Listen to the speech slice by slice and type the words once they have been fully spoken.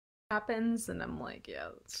happens, and I'm like, yeah,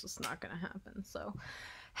 it's just not gonna happen. So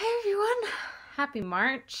hey everyone, happy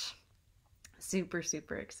March. Super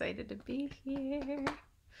excited to be here.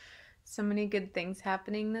 So many good things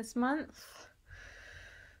happening this month.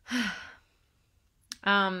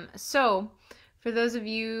 So for those of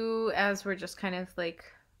you, as we're just kind of like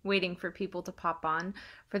waiting for people to pop on,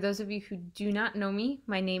 for those of you who do not know me,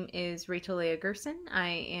 my name is Rachel Leah Gerson. I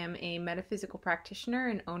am a metaphysical practitioner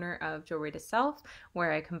and owner of Doorway to Self,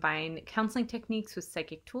 where I combine counseling techniques with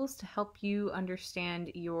psychic tools to help you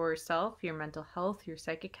understand yourself, your mental health, your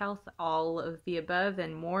psychic health, all of the above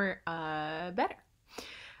and more better.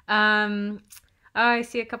 I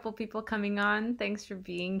see a couple people coming on. Thanks for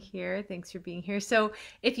being here. So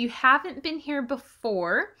if you haven't been here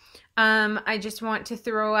before, I just want to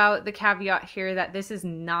throw out the caveat here that this is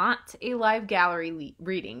not a live gallery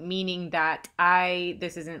reading, meaning that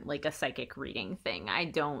this isn't like a psychic reading thing. I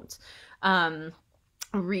don't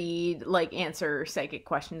answer psychic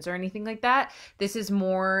questions or anything like that. This is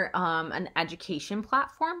more an education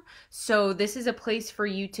platform. So this is a place for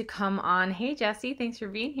you to come on. Hey Jesse, thanks for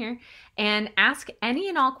being here, and ask any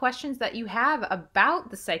and all questions that you have about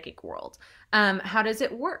the psychic world. How does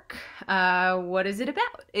it work? What is it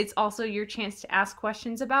about? It's also your chance to ask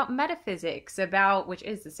questions about metaphysics, which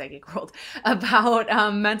is the psychic world,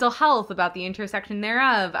 about mental health, about the intersection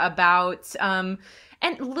thereof, about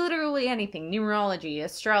and literally anything: numerology,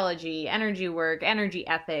 astrology, energy work, energy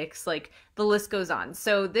ethics, like the list goes on.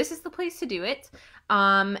 So this is the place to do it.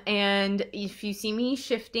 And if you see me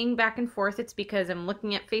shifting back and forth, it's because I'm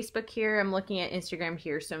looking at Facebook here, I'm looking at Instagram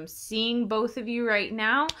here. So I'm seeing both of you right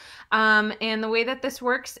now. And the way that this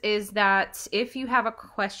works is that if you have a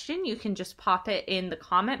question, you can just pop it in the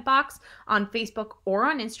comment box on Facebook or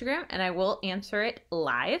on Instagram, and I will answer it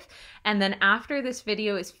live. And then after this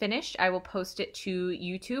video is finished, I will post it to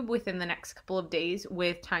YouTube within the next couple of days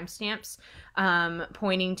with timestamps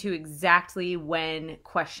pointing to exactly when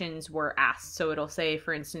questions were asked. So it'll say,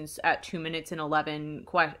 for instance, at 2 minutes and 11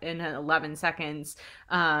 seconds,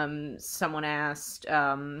 someone asked,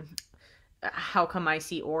 how come I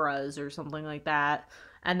see auras, or something like that.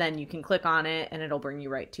 And then you can click on it and it'll bring you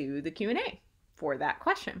right to the Q&A for that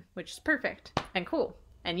question, which is perfect and cool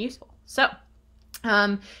and useful. So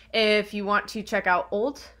if you want to check out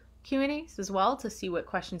old Q&As as well to see what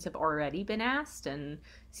questions have already been asked and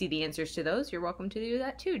see the answers to those, you're welcome to do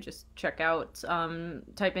that too. Just check out,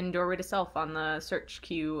 type in Doorway to Self on the search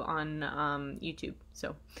queue on YouTube.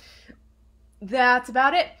 So that's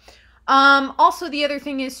about it. Also, the other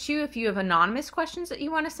thing is too, if you have anonymous questions that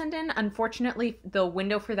you want to send in, unfortunately the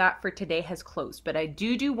window for that for today has closed, but I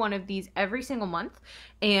do one of these every single month,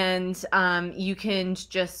 and you can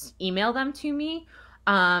just email them to me.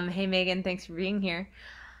 Hey Megan, thanks for being here.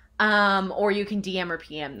 Or you can DM or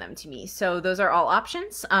PM them to me. So those are all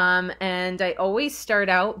options. And I always start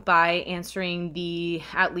out by answering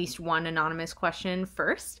at least one anonymous question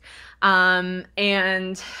first.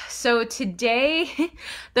 And so today,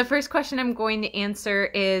 the first question I'm going to answer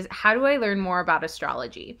is, how do I learn more about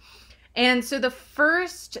astrology? And so the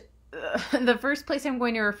first place I'm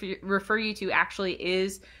going to refer you to actually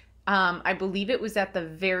is, I believe it was at the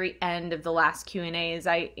very end of the last Q&A, as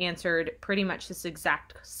I answered pretty much this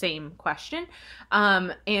exact same question.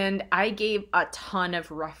 And I gave a ton of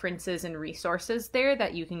references and resources there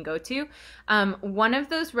that you can go to. One of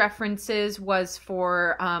those references was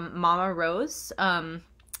for Mama Rose,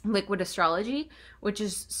 Liquid Astrology, which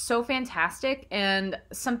is so fantastic. And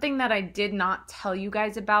something that I did not tell you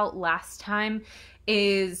guys about last time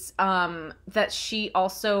is that she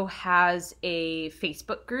also has a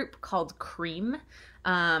Facebook group called Cream.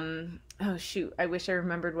 Oh shoot, I wish I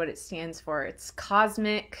remembered what it stands for. It's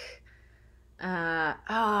Cosmic,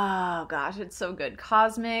 oh gosh, it's so good.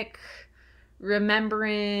 Cosmic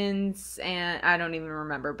Remembrance, and I don't even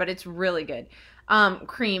remember, but it's really good.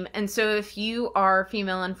 Cream. And so if you are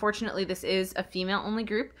female, unfortunately this is a female only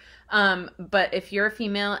group, but if you're a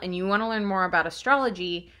female and you want to learn more about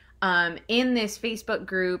astrology, in this Facebook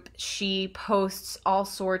group, she posts all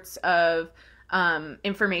sorts of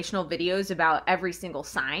informational videos about every single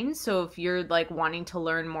sign. So if you're like wanting to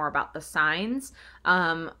learn more about the signs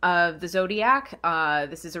of the zodiac,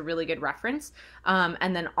 this is a really good reference.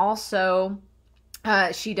 And then also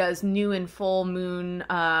she does new and full moon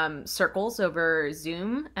circles over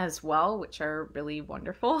Zoom as well, which are really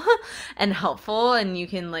wonderful and helpful. And you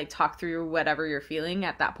can like talk through whatever you're feeling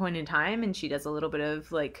at that point in time. And she does a little bit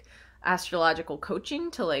of like astrological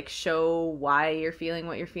coaching to like show why you're feeling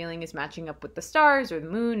what you're feeling is matching up with the stars or the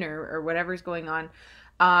moon or whatever's going on.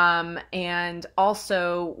 And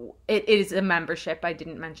also it is a membership. I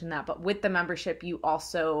didn't mention that, but with the membership, you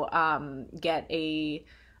also get a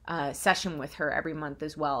session with her every month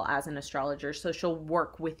as well as an astrologer. So she'll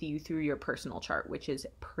work with you through your personal chart, which is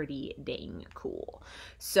pretty dang cool.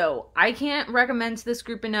 So I can't recommend this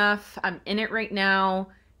group enough. I'm in it right now.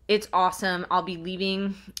 It's awesome. I'll be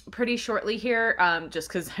leaving pretty shortly here, just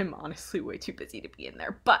because I'm honestly way too busy to be in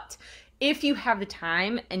there. But if you have the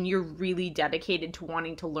time and you're really dedicated to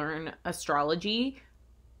wanting to learn astrology,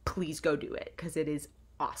 please go do it, because it is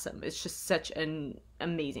awesome. It's just such an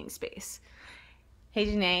amazing space. Hey,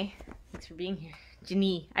 Janae. Thanks for being here.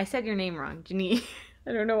 Janie. I said your name wrong. Janie.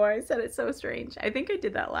 I don't know why I said it so strange. I think I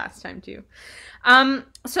did that last time too.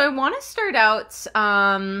 So I want to start out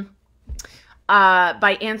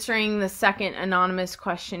by answering the second anonymous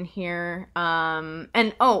question here.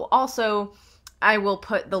 Also, I will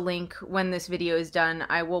put the link when this video is done.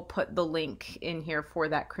 I will put the link in here for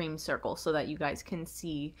that cream circle so that you guys can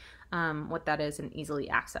see what that is and easily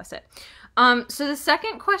access it. So the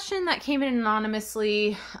second question that came in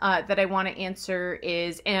anonymously that I want to answer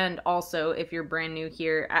is, and also if you're brand new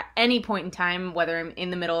here, at any point in time, whether I'm in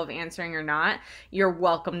the middle of answering or not, you're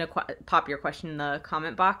welcome to pop your question in the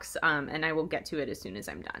comment box, and I will get to it as soon as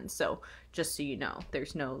I'm done. So just so you know,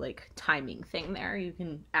 there's no like timing thing there. You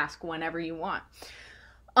can ask whenever you want.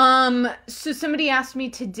 So somebody asked me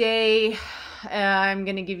today, I'm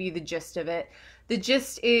going to give you the gist of it. The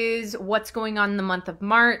gist is what's going on in the month of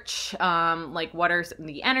March, like what are some of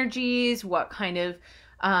the energies, what kind of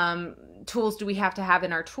tools do we have to have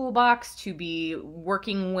in our toolbox to be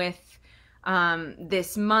working with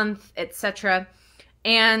this month, etc.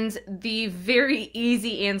 And the very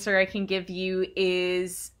easy answer I can give you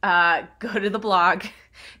is go to the blog,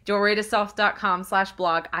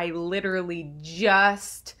 doorwaytoself.com/blog. I literally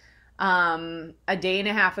just a day and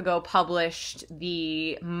a half ago published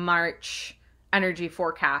the March energy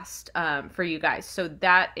forecast for you guys. So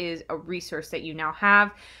that is a resource that you now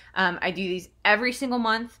have. I do these every single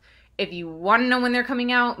month. If you want to know when they're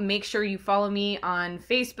coming out, make sure you follow me on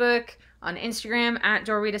Facebook, on Instagram at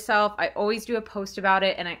Doorway to Self. I always do a post about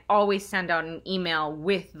it, and I always send out an email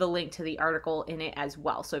with the link to the article in it as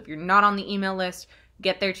well. So if you're not on the email list,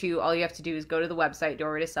 get there too. All you have to do is go to the website,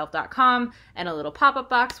 doorwaytoself.com, and a little pop-up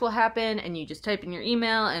box will happen, and you just type in your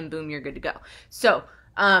email, and boom, you're good to go. So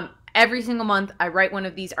every single month, I write one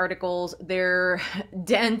of these articles. They're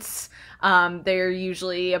dense. They're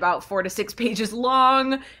usually about 4 to 6 pages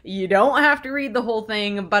long. You don't have to read the whole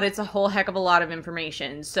thing, but it's a whole heck of a lot of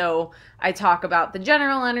information. So I talk about the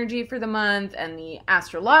general energy for the month and the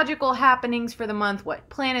astrological happenings for the month, what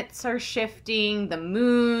planets are shifting, the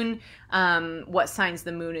moon, what signs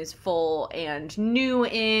the moon is full and new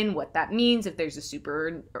in, what that means, if there's a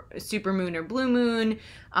super moon or blue moon,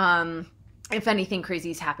 if anything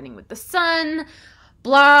crazy is happening with the sun,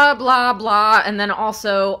 blah, blah, blah. And then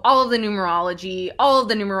also all of the numerology, all of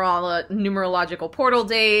the numerological portal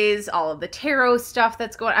days, all of the tarot stuff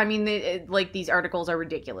that's going, I mean, like these articles are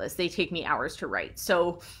ridiculous. They take me hours to write.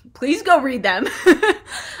 So please go read them.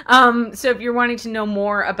 So if you're wanting to know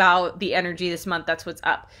more about the energy this month, that's what's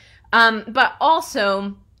up. But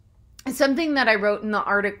also something that I wrote in the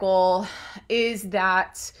article is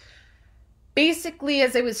that basically,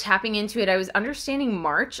 as I was tapping into it, I was understanding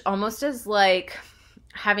March almost as like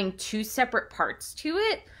having 2 separate parts to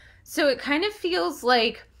it. So it kind of feels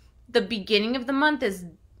like the beginning of the month is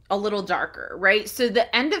a little darker, right? So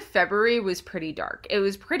the end of February was pretty dark. It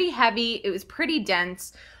was pretty heavy. It was pretty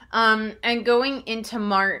dense. And going into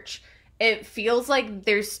March, it feels like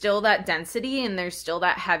there's still that density and there's still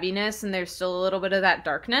that heaviness and there's still a little bit of that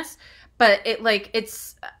darkness. But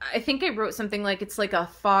I think I wrote something like it's like a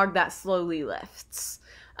fog that slowly lifts.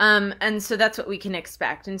 And so that's what we can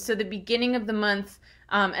expect. And so the beginning of the month,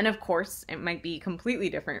 and of course, it might be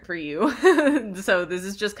completely different for you. So this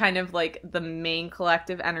is just kind of like the main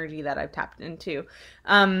collective energy that I've tapped into.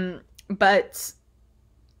 But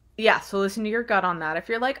yeah, so listen to your gut on that. If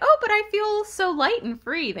you're like, oh, but I feel so light and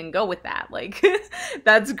free, then go with that. Like,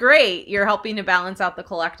 that's great. You're helping to balance out the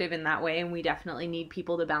collective in that way, and we definitely need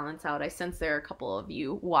people to balance out. I sense there are a couple of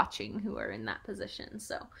you watching who are in that position.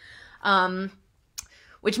 So,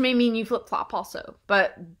 which may mean you flip-flop also.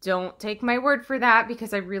 But don't take my word for that,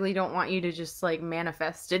 because I really don't want you to just, like,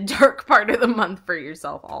 manifest a dark part of the month for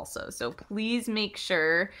yourself also. So please make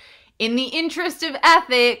sure, in the interest of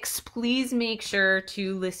ethics, please make sure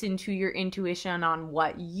to listen to your intuition on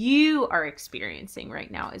what you are experiencing right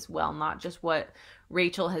now as well, not just what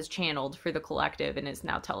Rachel has channeled for the collective and is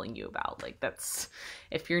now telling you about. Like, that's,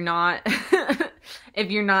 if you're not if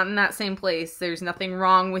you're not in that same place, there's nothing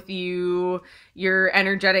wrong with you. Your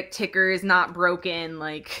energetic ticker is not broken.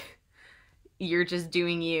 Like, you're just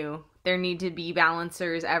doing you. There need to be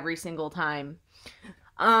balancers every single time.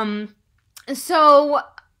 So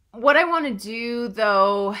what I want to do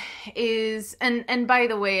though is, and by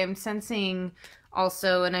the way, I'm sensing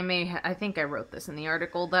also, and I think I wrote this in the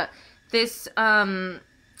article, that this,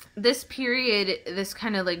 this period, this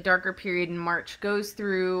kind of like darker period in March goes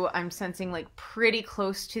through, I'm sensing like pretty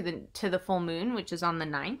close to the full moon, which is on the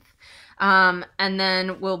 9th. And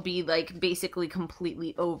then will be like basically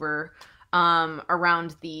completely over,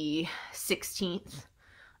 around the 16th.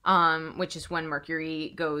 Which is when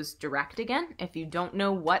Mercury goes direct again. If you don't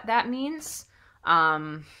know what that means,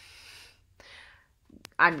 I'm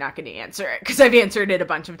not going to answer it because I've answered it a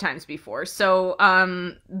bunch of times before. So,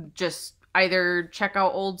 just either check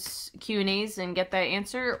out old Q&As and get that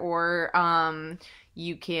answer, or,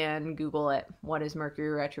 you can Google it. What is Mercury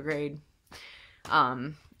retrograde?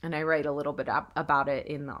 And I write a little bit about it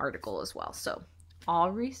in the article as well. So,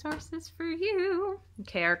 all resources for you.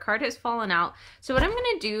 Okay, our card has fallen out. So what I'm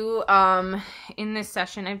going to do in this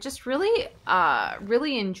session, I've just really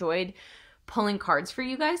enjoyed pulling cards for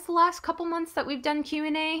you guys the last couple months that we've done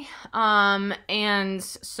Q&A. And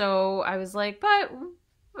so I was like, but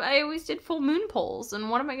I always did full moon polls, and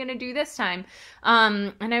what am I going to do this time?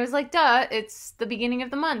 And I was like, duh, it's the beginning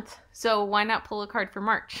of the month, so why not pull a card for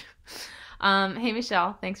March? Hey,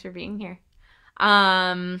 Michelle, thanks for being here.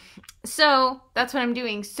 So that's what I'm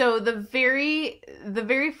doing. So this very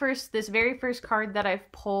first card that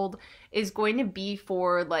I've pulled is going to be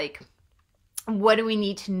for like, what do we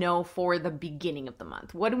need to know for the beginning of the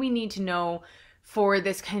month? What do we need to know for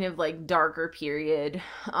this kind of like darker period,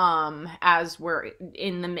 as we're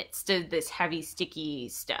in the midst of this heavy, sticky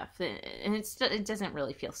stuff? And it doesn't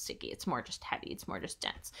really feel sticky. It's more just heavy. It's more just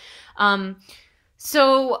dense.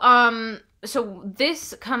 So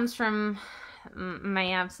this comes from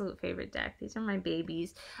my absolute favorite deck. These are my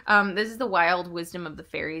babies. This is the Wild Wisdom of the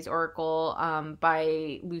Fairies Oracle,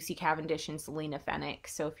 by Lucy Cavendish and Selena Fennick.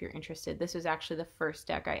 So if you're interested, this was actually the first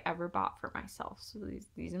deck I ever bought for myself. So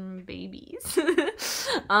these are my babies.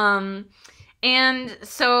 And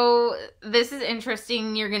so this is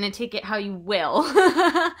interesting. You're going to take it how you will.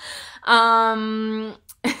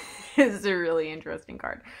 This is a really interesting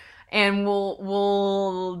card. And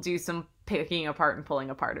we'll do some picking apart and pulling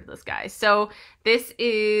apart of this guy. So this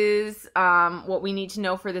is what we need to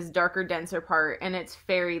know for this darker, denser part, and it's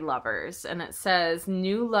fairy lovers. And it says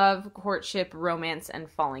new love, courtship, romance, and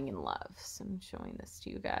falling in love. So I'm showing this to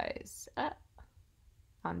you guys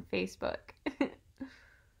on Facebook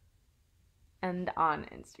and on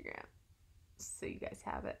Instagram, so you guys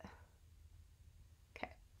have it.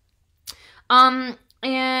 Okay.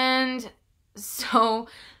 And so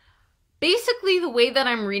basically, the way that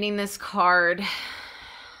I'm reading this card,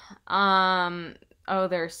 oh,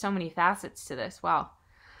 there's so many facets to this. Wow.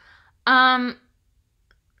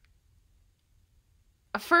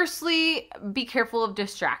 Firstly, be careful of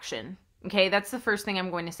distraction. Okay, that's the first thing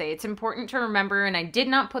I'm going to say. It's important to remember, and I did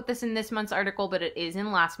not put this in this month's article, but it is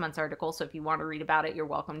in last month's article, so if you want to read about it, you're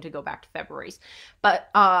welcome to go back to February's.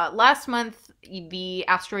 But last month, the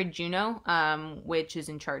asteroid Juno, which is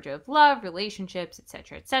in charge of love, relationships,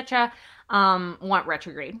 etc., went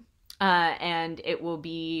retrograde. And it will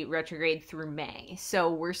be retrograde through May.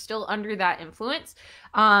 So we're still under that influence.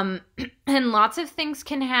 And lots of things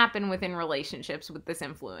can happen within relationships with this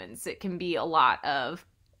influence. It can be a lot of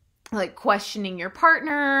like questioning your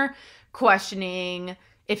partner, questioning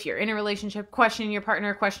if you're in a relationship, questioning your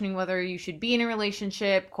partner, questioning whether you should be in a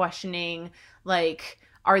relationship, questioning like,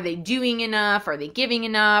 are they doing enough? Are they giving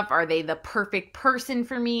enough? Are they the perfect person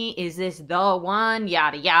for me? Is this the one?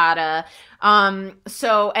 Yada, yada.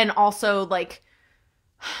 So, and also like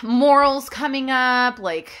morals coming up,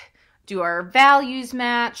 like do our values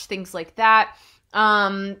match? Things like that.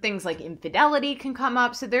 Things like infidelity can come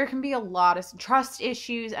up. So there can be a lot of trust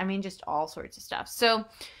issues. I mean, just all sorts of stuff. So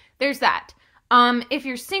there's that. If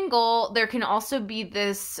you're single, there can also be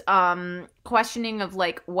this, questioning of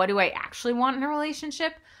like, what do I actually want in a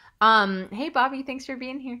relationship? Hey Bobby, thanks for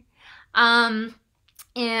being here. But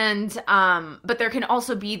there can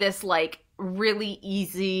also be this like really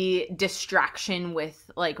easy distraction with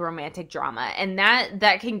like romantic drama, and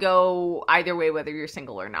that can go either way, whether you're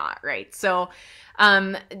single or not, right? So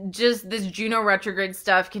just this Juno retrograde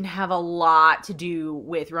stuff can have a lot to do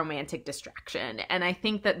with romantic distraction, and I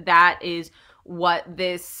think that is what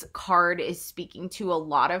this card is speaking to a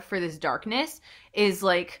lot of for this darkness, is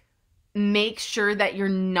like, make sure that you're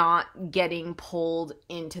not getting pulled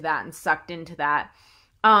into that and sucked into that.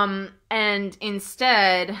 And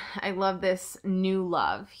instead, I love this new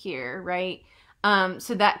love here, right?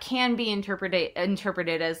 So that can be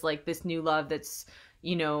interpreted as like this new love that's,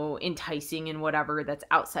 you know, enticing and whatever, that's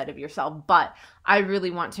outside of yourself. But I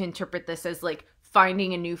really want to interpret this as like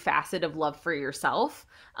finding a new facet of love for yourself,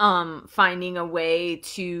 finding a way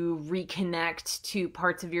to reconnect to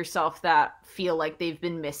parts of yourself that feel like they've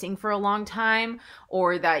been missing for a long time,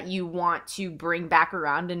 or that you want to bring back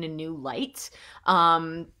around in a new light.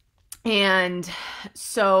 And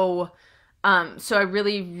so I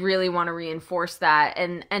really, really want to reinforce that,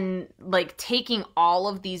 and like taking all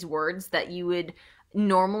of these words that you would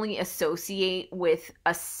normally associate with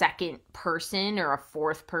a second person or a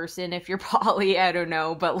fourth person if you're poly, I don't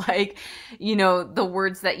know, but like, you know, the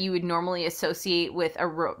words that you would normally associate with a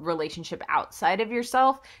relationship outside of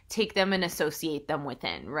yourself, take them and associate them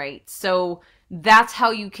within, right? So that's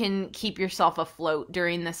how you can keep yourself afloat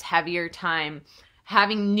during this heavier time.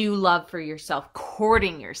 Having new love for yourself,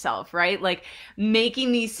 courting yourself, right? Like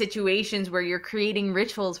making these situations where you're creating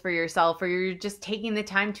rituals for yourself, or you're just taking the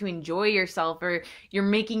time to enjoy yourself, or you're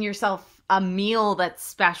making yourself a meal that's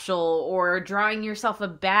special, or drawing yourself a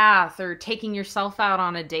bath, or taking yourself out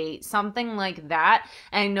on a date, something like that.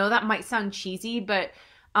 And I know that might sound cheesy, but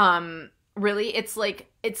really it's like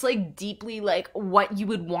deeply like what you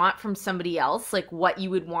would want from somebody else, like what you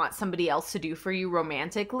would want somebody else to do for you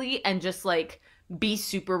romantically, and just like be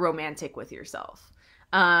super romantic with yourself.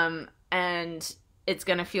 And it's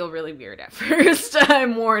gonna feel really weird at first.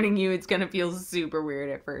 I'm warning you, it's gonna feel super weird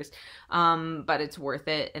at first. But it's worth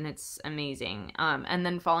it, and it's amazing. And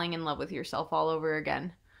then falling in love with yourself all over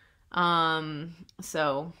again.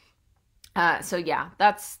 So yeah,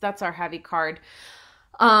 that's our heavy card.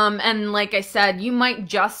 And like I said, you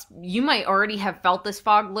might already have felt this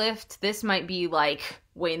fog lift. This might be like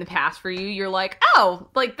way in the past for you. You're like, oh,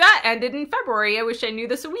 like that ended in February. I wish I knew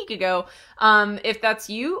this a week ago. If that's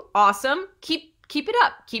you, awesome. Keep it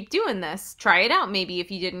up. Keep doing this. Try it out. Maybe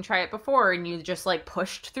if you didn't try it before and you just like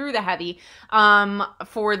pushed through the heavy.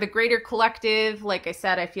 For the greater collective, like I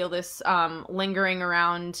said, I feel this lingering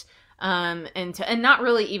around and not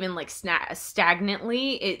really even like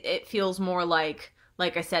stagnantly. It feels more like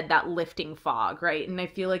I said, that lifting fog, right? And I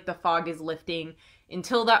feel like the fog is lifting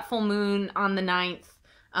until that full moon on the 9th,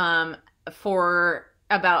 for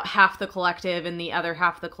about half the collective, and the other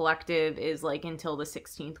half of the collective is like until the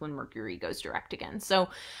 16th when Mercury goes direct again. So,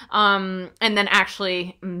 and then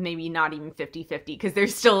actually maybe not even 50-50, because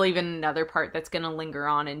there's still even another part that's going to linger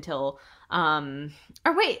on until, or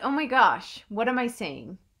wait, oh my gosh, what am I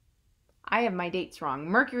saying? I have my dates wrong.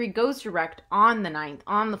 Mercury goes direct on the 9th,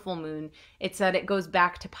 on the full moon. It said it goes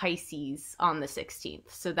back to Pisces on the 16th.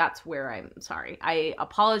 So that's where I'm sorry. I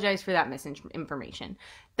apologize for that misinformation.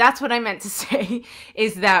 That's what I meant to say,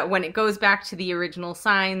 is that when it goes back to the original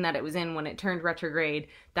sign that it was in when it turned retrograde,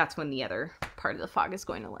 that's when the other part of the fog is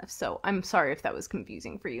going to lift. So I'm sorry if that was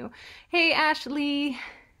confusing for you. Hey, Ashley.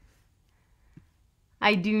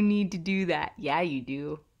 I do need to do that. Yeah, you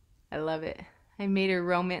do. I love it. I made a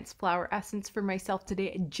romance flower essence for myself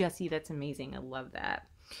today. Jessie, that's amazing. I love that.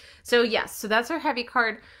 So yes, so that's our heavy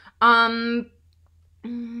card. I'm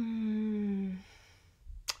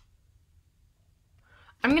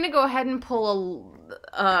going to go ahead and pull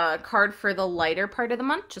a card for the lighter part of the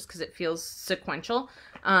month, just because it feels sequential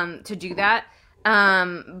to do that.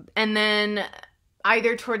 And then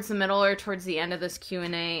either towards the middle or towards the end of this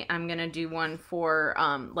Q&A, I'm going to do one for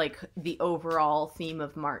like the overall theme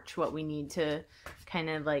of March, what we need to kind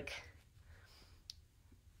of like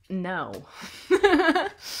know.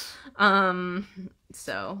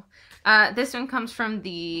 So this one comes from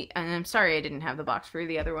and I'm sorry I didn't have the box for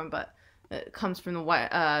the other one, but it comes from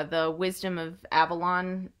the Wisdom of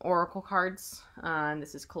Avalon Oracle cards. And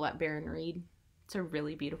this is Colette Baron Reed. It's a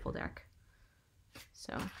really beautiful deck.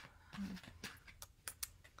 So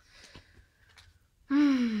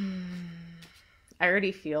I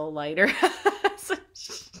already feel lighter. So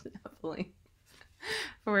definitely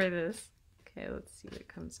for this. Okay, let's see what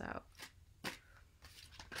comes out.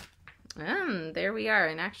 There we are.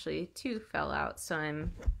 And actually 2 fell out, so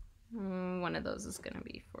I'm one of those is gonna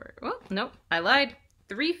be for, oh nope, I lied.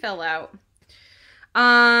 3 fell out.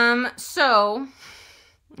 So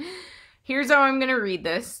here's how I'm gonna read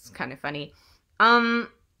this. It's kind of funny.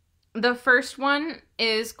 The first one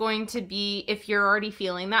is going to be if you're already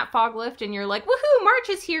feeling that fog lift and you're like, woohoo, March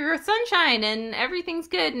is here, sunshine, and everything's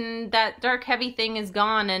good, and that dark heavy thing is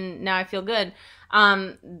gone, and now I feel good.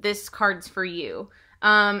 This card's for you.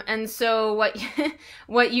 And so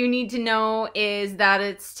what you need to know is that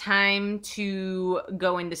it's time to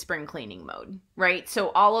go into spring cleaning mode, right?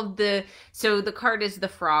 So the card is the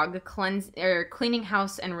frog, cleaning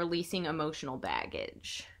house and releasing emotional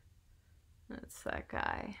baggage. That's that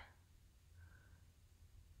guy.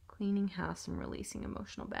 Cleaning house and releasing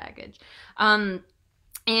emotional baggage.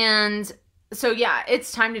 And so yeah,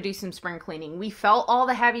 it's time to do some spring cleaning. We felt all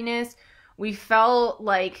the heaviness. We felt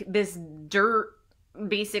like this dirt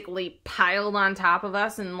basically piled on top of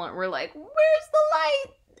us, and we're like, where's the light?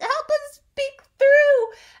 Help us peek through.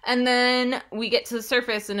 And then we get to the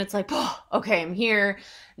surface and it's like, oh, okay, I'm here.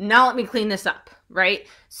 Now let me clean this up, right?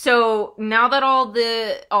 So now that all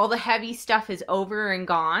the heavy stuff is over and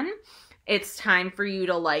gone, it's time for you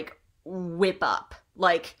to like whip up,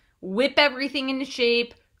 like whip everything into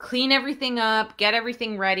shape, clean everything up, get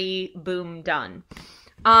everything ready, boom, done.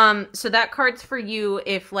 So that card's for you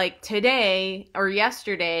if like today or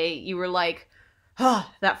yesterday you were like, oh,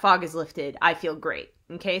 that fog is lifted, I feel great.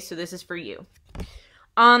 Okay, so this is for you.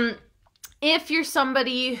 If you're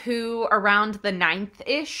somebody who around the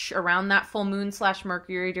 9th-ish, around that full moon /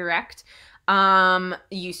 Mercury direct,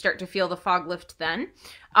 you start to feel the fog lift then.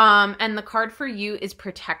 And the card for you is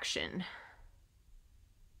protection.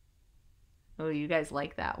 Oh, you guys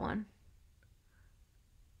like that one.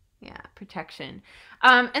 Yeah, protection.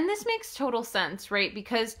 And this makes total sense, right?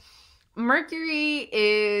 Because Mercury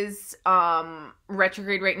is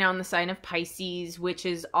retrograde right now in the sign of Pisces, which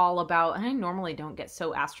is all about, and I normally don't get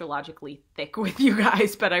so astrologically thick with you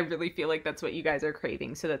guys, but I really feel like that's what you guys are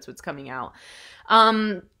craving, so that's what's coming out.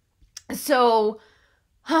 So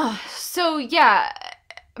yeah,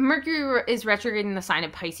 Mercury is retrograde in the sign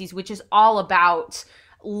of Pisces, which is all about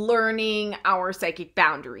learning our psychic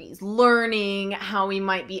boundaries, learning how we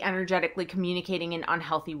might be energetically communicating in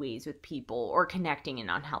unhealthy ways with people or connecting in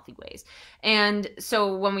unhealthy ways. And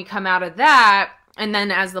so when we come out of that, and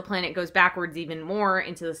then as the planet goes backwards even more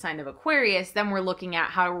into the sign of Aquarius, then we're looking at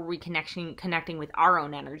how are we connecting with our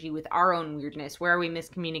own energy, with our own weirdness. Where are we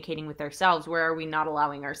miscommunicating with ourselves? Where are we not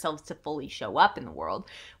allowing ourselves to fully show up in the world?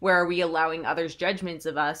 Where are we allowing others' judgments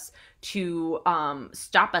of us to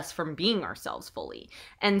stop us from being ourselves fully?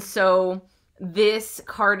 And so this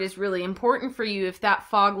card is really important for you. If that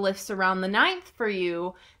fog lifts around the 9th for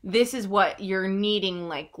you, this is what you're needing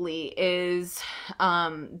likely is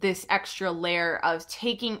this extra layer of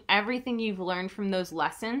taking everything you've learned from those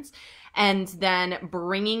lessons and then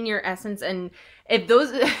bringing your essence. And if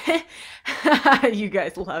those, you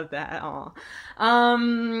guys love that.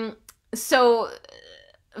 So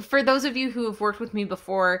for those of you who have worked with me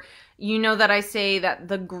before, you know that I say that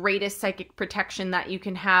the greatest psychic protection that you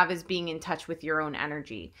can have is being in touch with your own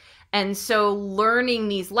energy. And so learning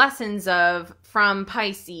these lessons from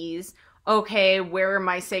Pisces, okay, where am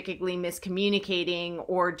I psychically miscommunicating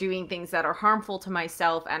or doing things that are harmful to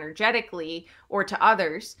myself energetically or to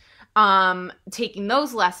others, taking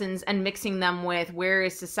those lessons and mixing them with where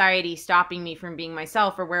is society stopping me from being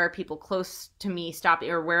myself, or where are people close to me stopping,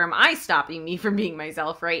 or where am I stopping me from being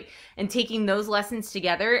myself, right? And taking those lessons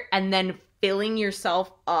together and then filling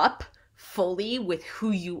yourself up fully with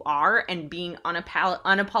who you are and being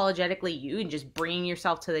unapologetically you and just bringing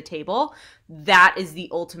yourself to the table, that is the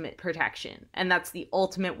ultimate protection. And that's the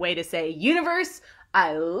ultimate way to say, universe,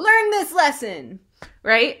 I learned this lesson,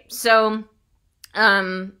 right? So,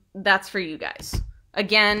 that's for you guys.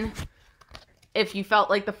 Again, if you felt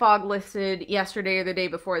like the fog lifted yesterday or the day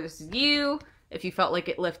before, this is you. If you felt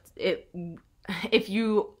like if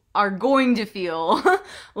you are going to feel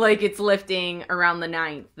like it's lifting around the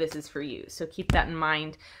 9th, this is for you. So keep that in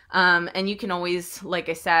mind. And you can always, like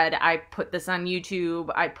I said, I put this on YouTube.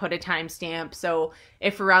 I put a timestamp. So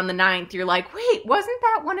if around the 9th you're like, wait, wasn't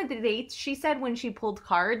that one of the dates she said when she pulled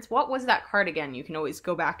cards? What was that card again? You can always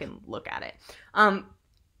go back and look at it.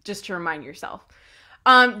 Just to remind yourself.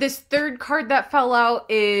 This third card that fell out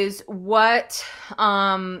is what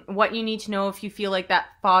you need to know if you feel like that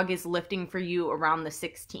fog is lifting for you around the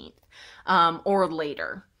 16th, or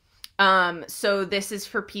later. So this is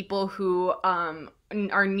for people who,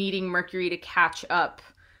 are needing Mercury to catch up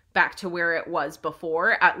back to where it was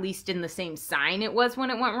before, at least in the same sign it was when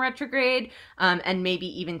it went retrograde, and maybe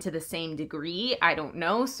even to the same degree. I don't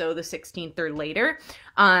know. So the 16th or later.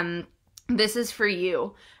 This is for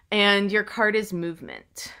you. And your card is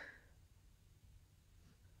movement.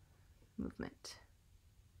 Movement.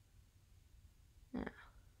 Yeah.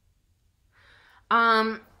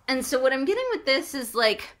 And so what I'm getting with this is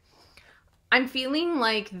like, I'm feeling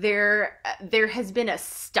like there has been a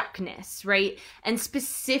stuckness, right? And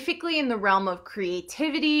specifically in the realm of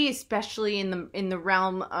creativity, especially in the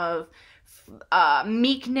realm of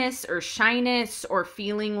meekness or shyness, or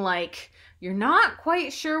feeling like you're not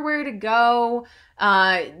quite sure where to go.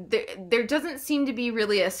 There doesn't seem to be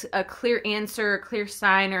really a clear answer, a clear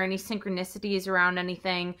sign, or any synchronicities around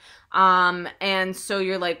anything. And so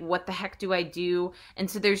you're like, what the heck do I do? And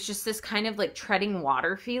so there's just this kind of like treading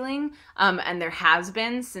water feeling. And there has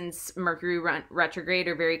been since Mercury retrograde,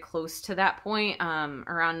 or very close to that point,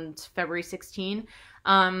 around February 16.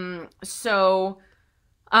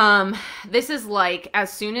 This is like,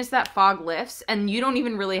 as soon as that fog lifts, and you don't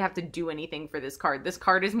even really have to do anything for this card. This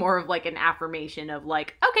card is more of like an affirmation of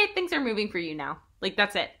like, okay, things are moving for you now. Like,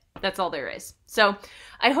 that's it. That's all there is. So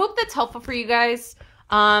I hope that's helpful for you guys.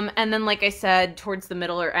 And then, like I said, towards the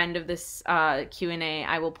middle or end of this Q&A,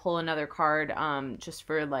 I will pull another card just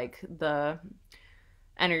for like the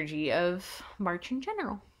energy of March in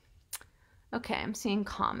general. Okay, I'm seeing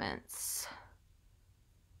comments.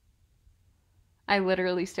 I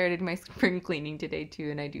literally started my spring cleaning today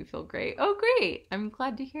too, and I do feel great. Oh, great. I'm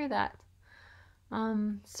glad to hear that.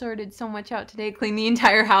 Sorted so much out today, cleaned the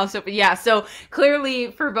entire house up. Yeah, so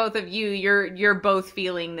clearly for both of you, you're both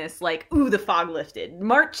feeling this like, ooh, the fog lifted.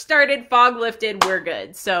 March started, fog lifted, we're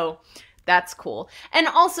good. So that's cool. And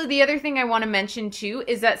also the other thing I want to mention too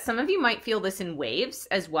is that some of you might feel this in waves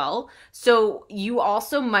as well. So you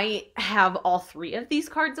also might have all three of these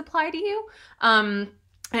cards apply to you.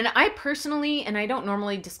 And I personally, and I don't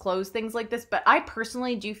normally disclose things like this, but I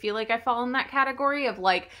personally do feel like I fall in that category of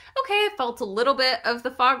like, okay, I felt a little bit of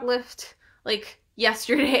the fog lift like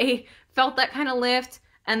yesterday, felt that kind of lift,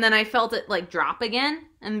 and then I felt it like drop again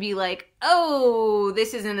and be like, oh,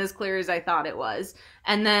 this isn't as clear as I thought it was.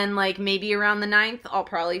 And then like maybe around the 9th, I'll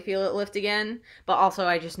probably feel it lift again. But also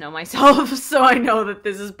I just know myself, so I know that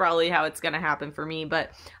this is probably how it's going to happen for me.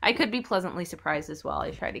 But I could be pleasantly surprised as well.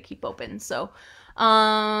 I try to keep open. So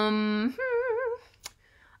I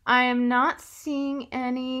am not seeing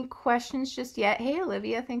any questions just yet. Hey,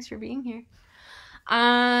 Olivia, thanks for being here.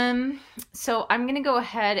 So I'm going to go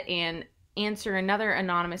ahead and answer another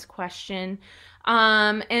anonymous question.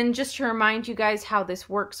 And just to remind you guys how this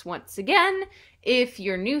works once again, if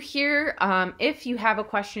you're new here, if you have a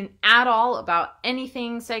question at all about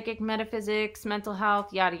anything psychic, metaphysics, mental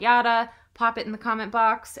health, yada, yada, pop it in the comment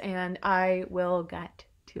box and I will get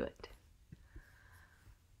to it.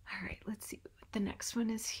 All right, let's see what the next one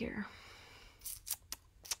is here.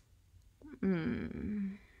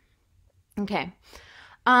 Okay.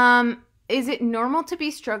 Is it normal to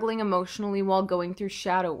be struggling emotionally while going through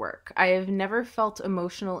shadow work? I have never felt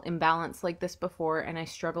emotional imbalance like this before, and I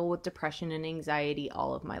struggle with depression and anxiety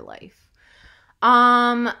all of my life.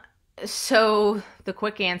 So the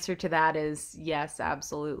quick answer to that is yes,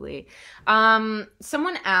 absolutely.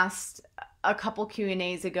 Someone asked a couple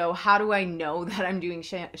Q&As ago, how do I know that I'm doing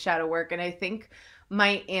shadow work? And I think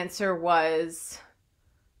my answer was,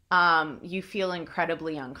 you feel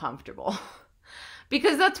incredibly uncomfortable.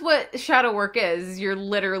 Because that's what shadow work is. You're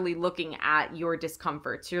literally looking at your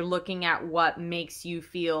discomforts. You're looking at what makes you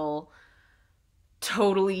feel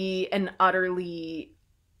totally and utterly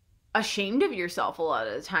ashamed of yourself a lot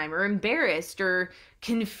of the time, or embarrassed, or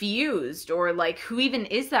confused, or like, who even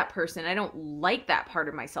is that person? I don't like that part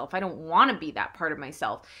of myself. I don't want to be that part of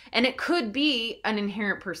myself. And it could be an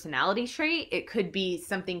inherent personality trait. It could be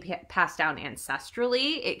something passed down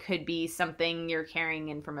ancestrally. It could be something you're carrying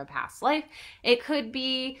in from a past life. It could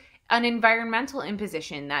be an environmental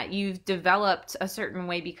imposition that you've developed a certain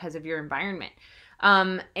way because of your environment.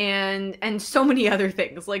 And so many other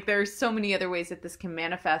things. Like, there's so many other ways that this can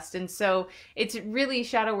manifest. And so it's really,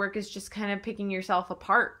 shadow work is just kind of picking yourself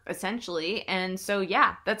apart, essentially. And so,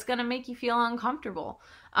 yeah, that's going to make you feel uncomfortable.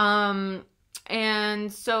 And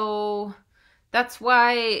so that's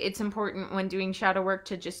why it's important when doing shadow work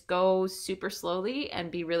to just go super slowly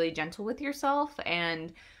and be really gentle with yourself,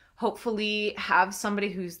 and hopefully have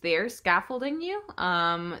somebody who's there scaffolding you,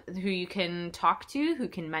 who you can talk to, who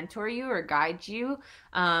can mentor you or guide you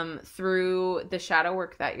through the shadow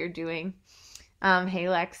work that you're doing. Hey,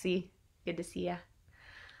 Lexi. Good to see ya.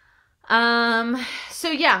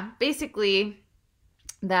 So yeah, basically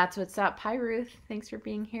that's what's up. Hi, Ruth. Thanks for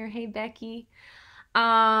being here. Hey, Becky.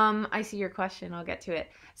 I see your question. I'll get to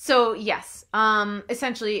it. So yes,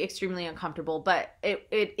 essentially extremely uncomfortable, but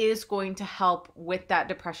it is going to help with that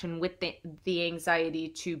depression, with the anxiety,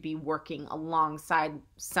 to be working alongside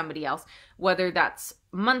somebody else, whether that's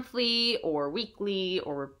monthly or weekly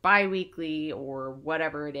or bi-weekly or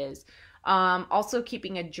whatever it is. Also,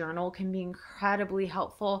 keeping a journal can be incredibly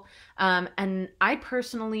helpful. And I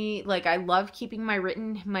personally, like, I love keeping my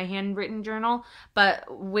handwritten journal, but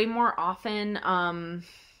way more often,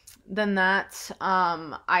 than that,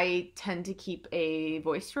 I tend to keep a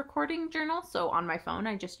voice recording journal. So on my phone,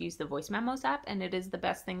 I just use the Voice Memos app, and it is the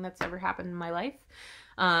best thing that's ever happened in my life.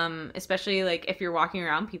 Especially like if you're walking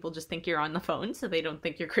around, people just think you're on the phone, so they don't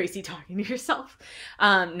think you're crazy talking to yourself.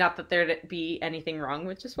 Not that there'd be anything wrong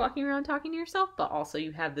with just walking around talking to yourself, but also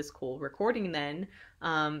you have this cool recording then,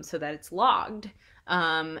 so that it's logged.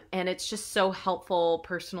 And it's just so helpful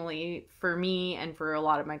personally for me and for a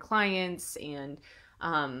lot of my clients. And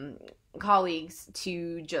colleagues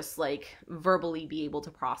to just like verbally be able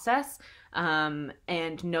to process,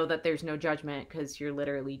 and know that there's no judgment, because you're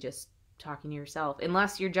literally just talking to yourself,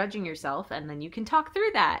 unless you're judging yourself, and then you can talk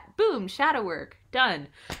through that. Boom, shadow work done.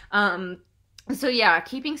 So yeah,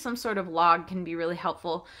 keeping some sort of log can be really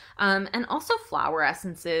helpful. And also flower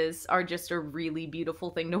essences are just a really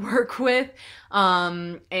beautiful thing to work with.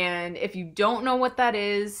 And if you don't know what that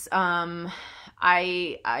is, I'm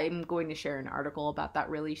going to share an article about that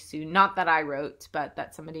really soon. Not that I wrote, but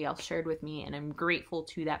that somebody else shared with me, and I'm grateful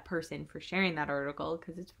to that person for sharing that article,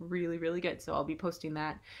 because it's really, really good. So I'll be posting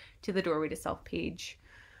that to the Doorway to Self page,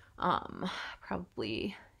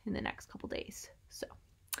 probably in the next couple days. So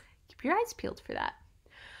keep your eyes peeled for that.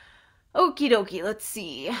 Okie dokie, let's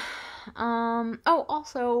see.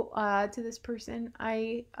 Also, to this person,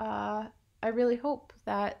 I really hope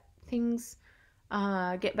that things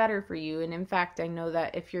get better for you. And in fact, I know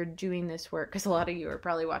that if you're doing this work, because a lot of you are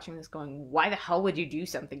probably watching this going, why the hell would you do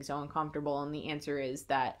something so uncomfortable? And the answer is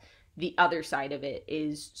that the other side of it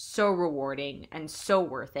is so rewarding and so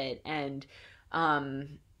worth it. And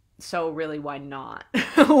so really, why not?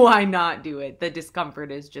 Why not do it? The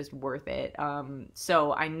discomfort is just worth it.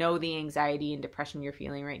 So I know the anxiety and depression you're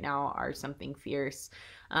feeling right now are something fierce,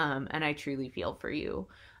 and I truly feel for you.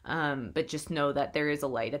 But just know that there is a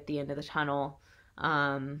light at the end of the tunnel,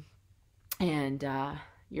 and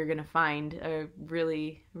you're going to find a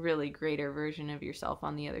really, really greater version of yourself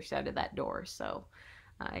on the other side of that door. So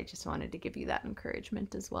I just wanted to give you that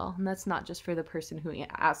encouragement as well. And that's not just for the person who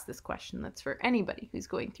asked this question. That's for anybody who's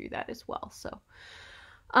going through that as well. So,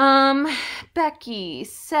 Becky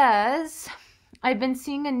says, I've been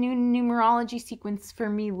seeing a new numerology sequence for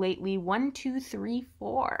me lately, 1, 2, 3,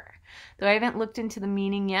 4. Though I haven't looked into the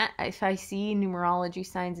meaning yet, if I see numerology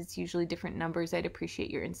signs, it's usually different numbers. I'd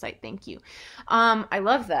appreciate your insight. Thank you. I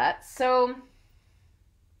love that. So,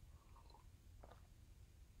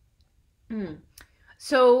 in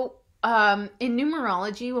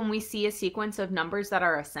numerology, when we see a sequence of numbers that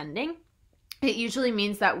are ascending, it usually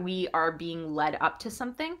means that we are being led up to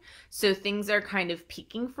something. So things are kind of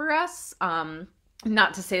peaking for us.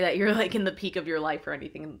 Not to say that you're like in the peak of your life or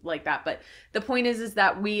anything like that, but the point is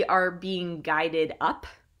that we are being guided up,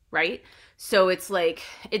 right? So it's like,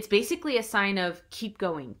 it's basically a sign of keep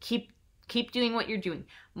going, keep doing what you're doing.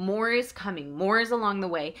 More is coming, more is along the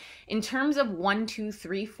way. In terms of 1, 2,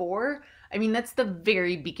 3, 4, I mean, that's the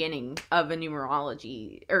very beginning of a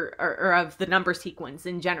numerology or of the number sequence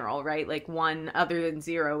in general, right? Like 1 other than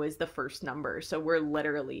 0 is the first number. So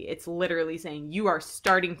it's literally saying you are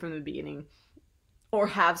starting from the beginning, or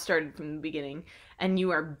have started from the beginning, and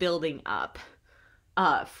you are building up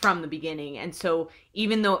from the beginning. And so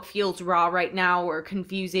even though it feels raw right now or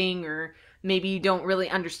confusing, or maybe you don't really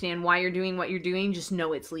understand why you're doing what you're doing, just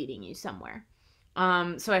know it's leading you somewhere.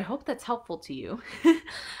 So I hope that's helpful to you.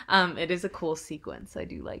 It is a cool sequence. I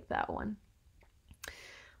do like that one.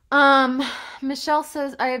 Michelle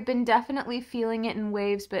says, I have been definitely feeling it in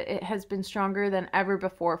waves, but it has been stronger than ever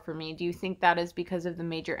before for me. Do you think that is because of the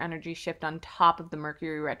major energy shift on top of the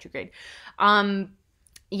Mercury retrograde?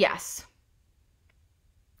 Yes.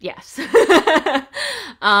 Yes.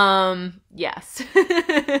 Yes.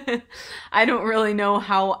 I don't really know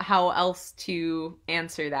how else to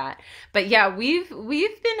answer that. But yeah, we've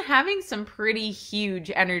been having some pretty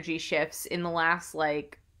huge energy shifts in the last,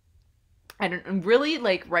 like, really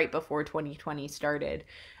like right before 2020 started,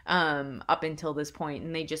 up until this point,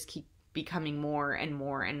 and they just keep becoming more and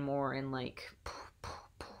more and more, and like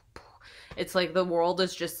it's like the world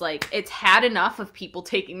is just like, it's had enough of people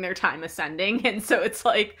taking their time ascending, and so it's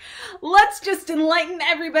like, let's just enlighten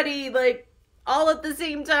everybody like all at the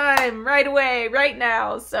same time, right away, right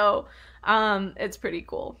now. So it's pretty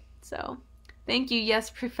cool. So thank you. Yes,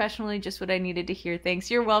 professionally, just what I needed to hear. Thanks.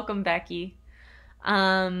 You're welcome, Becky.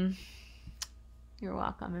 You're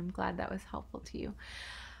welcome. I'm glad that was helpful to you.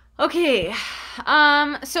 Okay,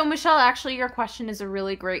 so Michelle, actually your question is a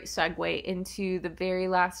really great segue into the very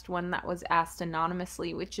last one that was asked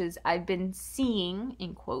anonymously, which is, I've been seeing,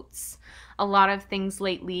 in quotes, a lot of things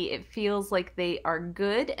lately. It feels like they are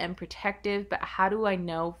good and protective, but how do I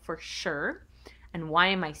know for sure? And why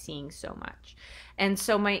am I seeing so much? And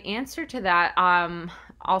so my answer to that,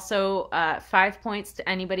 also 5 points to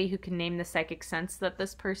anybody who can name the psychic sense that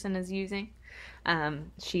this person is using.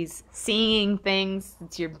 She's seeing things.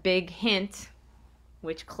 It's your big hint.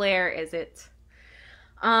 Which Claire is it?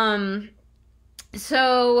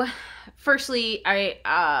 So firstly,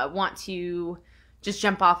 I want to just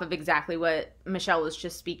jump off of exactly what Michelle was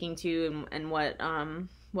just speaking to, and what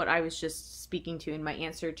what I was just speaking to in my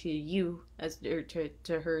answer to you, or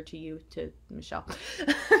to her, to you, to Michelle.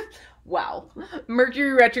 Wow.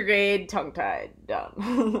 Mercury retrograde, tongue-tied,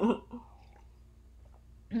 done.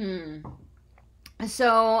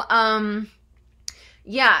 So,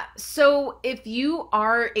 yeah, so if you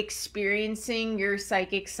are experiencing your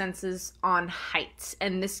psychic senses on heights,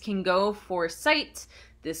 and this can go for sight,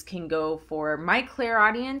 this can go for my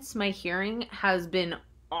clairaudience, my hearing has been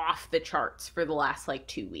off the charts for the last like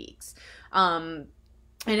 2 weeks. And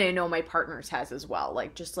I know my partner's has as well,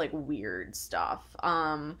 like just like weird stuff.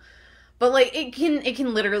 But like it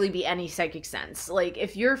can literally be any psychic sense. Like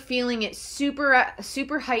if you're feeling it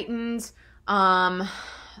super heightened,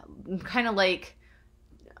 kind of like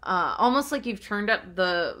almost like you've turned up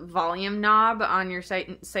the volume knob on your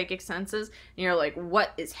psychic senses, and you're like,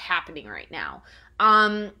 what is happening right now?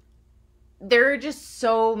 There are just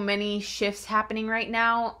so many shifts happening right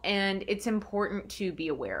now, and it's important to be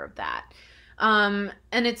aware of that. And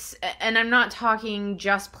I'm not talking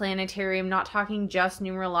just planetary, I'm not talking just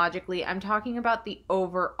numerologically, I'm talking about the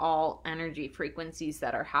overall energy frequencies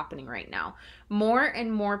that are happening right now. More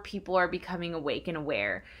and more people are becoming awake and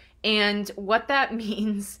aware. And what that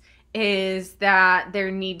means is that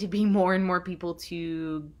there need to be more and more people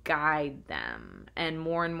to guide them, and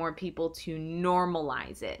more people to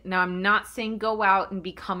normalize it. Now, I'm not saying go out and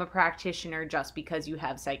become a practitioner just because you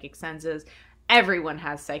have psychic senses. Everyone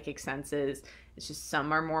has psychic senses. It's just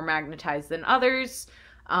some are more magnetized than others.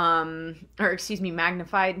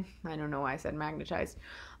 Magnified. I don't know why I said magnetized.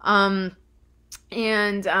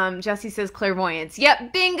 Jesse says clairvoyance.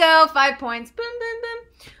 Yep, bingo, 5 points. Boom, boom,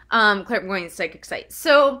 boom. Clairvoyance, psychic sight.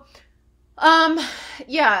 So,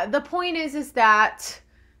 yeah, the point is that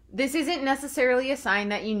this isn't necessarily a sign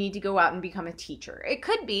that you need to go out and become a teacher. It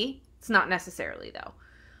could be. It's not necessarily, though.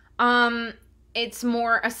 It's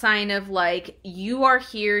more a sign of like, you are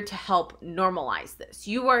here to help normalize this.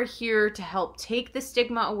 You are here to help take the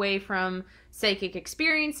stigma away from psychic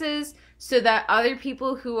experiences so that other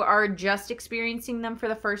people who are just experiencing them for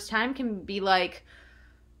the first time can be like,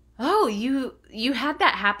 oh, you had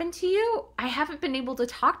that happen to you? I haven't been able to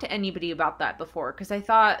talk to anybody about that before because I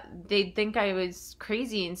thought they'd think I was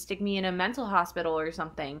crazy and stick me in a mental hospital or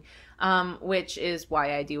something, which is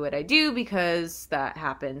why I do what I do, because that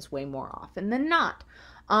happens way more often than not.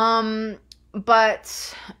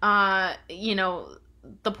 But the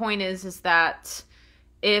point is that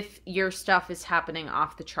if your stuff is happening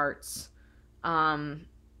off the charts,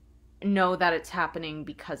 know that it's happening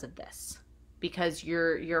because of this. Because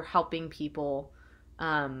you're helping people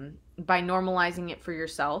by normalizing it for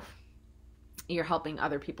yourself. You're helping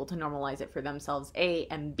other people to normalize it for themselves, A,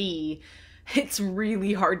 and B, it's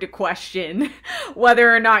really hard to question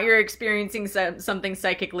whether or not you're experiencing something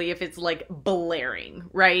psychically if it's like blaring,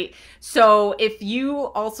 right? So if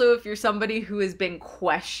you're somebody who has been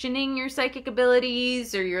questioning your psychic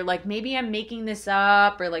abilities, or you're like, maybe I'm making this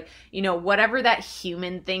up, or like, whatever that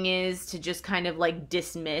human thing is to just kind of like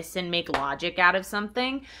dismiss and make logic out of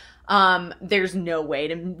something, there's no way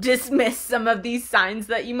to dismiss some of these signs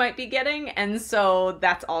that you might be getting. And so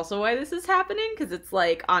that's also why this is happening, because it's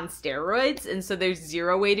like on steroids. And so there's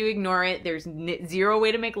zero way to ignore it. There's zero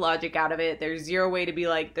way to make logic out of it. There's zero way to be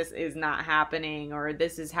like, this is not happening, or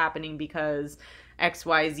this is happening because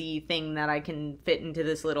XYZ thing that I can fit into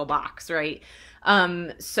this little box, right?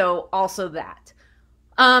 So also that.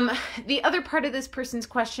 The other part of this person's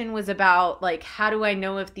question was about, like, how do I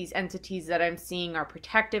know if these entities that I'm seeing are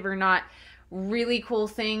protective or not? Really cool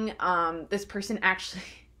thing. This person actually,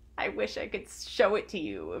 I wish I could show it to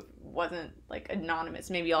you if it wasn't, like,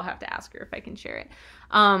 anonymous. Maybe I'll have to ask her if I can share it.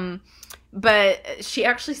 But she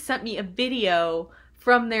actually sent me a video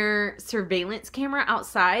from their surveillance camera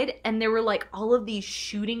outside, and there were, like, all of these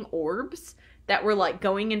shooting orbs that were like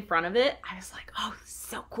going in front of it. I was like, oh,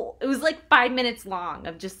 so cool. It was like 5 minutes long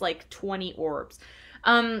of just like 20 orbs.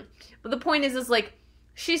 But the point is like,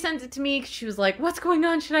 she sent it to me. She was like, what's going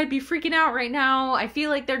on? Should I be freaking out right now? I feel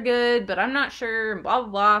like they're good, but I'm not sure, and blah, blah,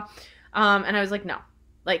 blah. And I was like, no,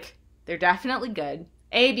 like, they're definitely good.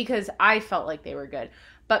 A, because I felt like they were good,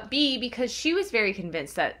 but B, because she was very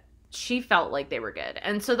convinced that she felt like they were good.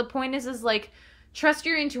 And so the point is like, trust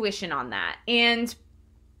your intuition on that. And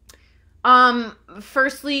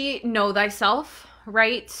firstly, know thyself,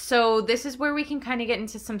 right? So this is where we can kind of get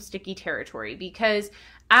into some sticky territory, because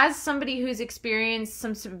as somebody who's experienced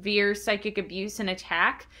some severe psychic abuse and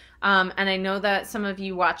attack, and I know that some of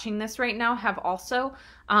you watching this right now have also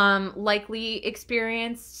likely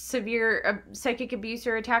experienced severe psychic abuse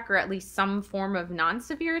or attack, or at least some form of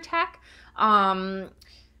non-severe attack,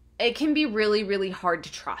 it can be really, really hard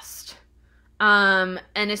to trust. And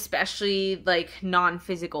especially like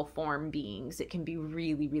non-physical form beings, it can be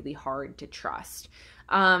really, really hard to trust.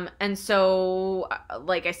 And so,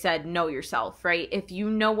 like I said, know yourself, right? If you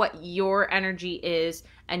know what your energy is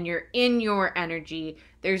and you're in your energy,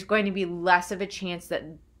 there's going to be less of a chance that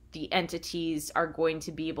the entities are going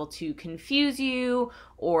to be able to confuse you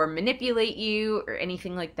or manipulate you or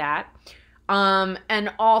anything like that.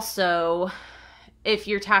 And also, if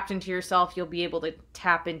you're tapped into yourself, you'll be able to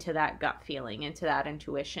tap into that gut feeling, into that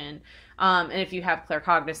intuition. And if you have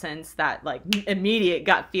claircognizance, that like immediate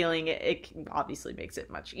gut feeling, it obviously makes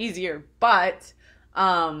it much easier. But,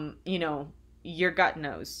 you know, your gut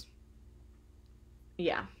knows.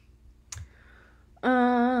 Yeah.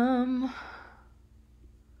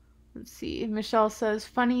 Let's see. Michelle says,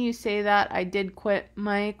 funny you say that. I did quit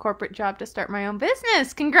my corporate job to start my own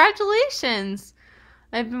business. Congratulations.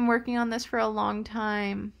 I've been working on this for a long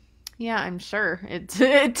time. Yeah, I'm sure. It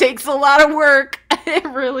takes a lot of work. It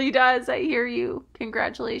really does. I hear you.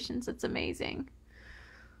 Congratulations. It's amazing.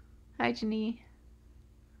 Hi, Jenny.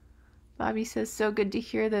 Bobby says, so good to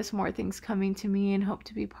hear this. More things coming to me and hope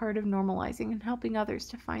to be part of normalizing and helping others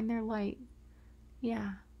to find their light.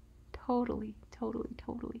 Yeah, totally.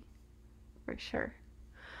 For sure.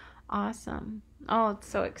 Awesome. Oh, it's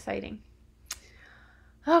so exciting.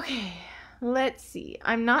 Okay, let's see.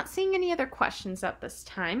 I'm not seeing any other questions at this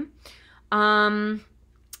time.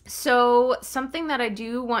 So something that I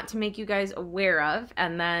do want to make you guys aware of,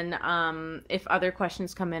 and then if other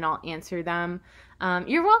questions come in, I'll answer them.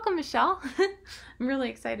 You're welcome, Michelle. I'm really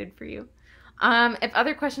excited for you. If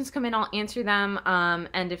other questions come in, I'll answer them.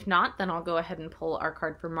 And if not, then I'll go ahead and pull our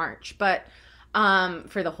card for March. But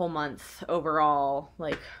for the whole month overall,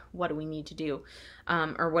 like, what do we need to do?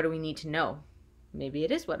 Or what do we need to know? Maybe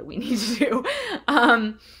it is what do we need to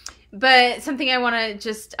do. But something I want to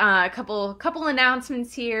just, a couple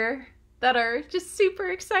announcements here that are just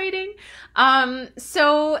super exciting.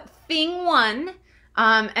 So thing one,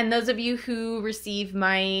 and those of you who receive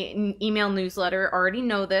my email newsletter already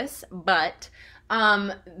know this, but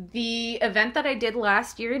the event that I did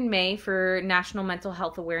last year in May for National Mental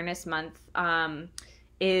Health Awareness Month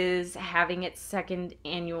is having its second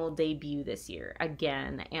annual debut this year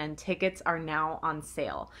again, and tickets are now on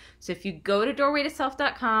sale. So if you go to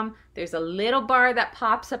doorwaytoself.com, there's a little bar that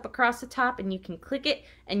pops up across the top, and you can click it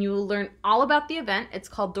and you will learn all about the event. It's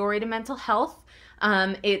called Doorway to Mental Health.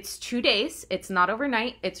 It's 2 days. It's not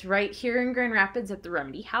overnight. It's right here in Grand Rapids at the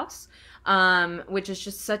Remedy House, which is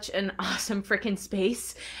just such an awesome freaking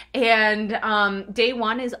space. And day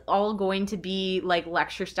one is all going to be like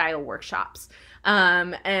lecture style workshops.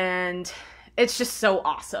 And it's just so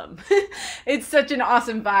awesome. It's such an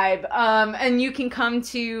awesome vibe. And you can come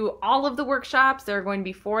to all of the workshops. There are going to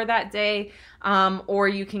be 4 that day. Or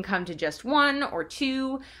you can come to just 1 or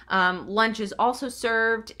 2. Lunch is also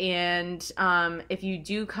served. And, if you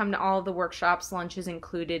do come to all of the workshops, lunch is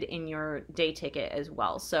included in your day ticket as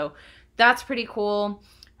well. So that's pretty cool.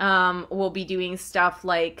 We'll be doing stuff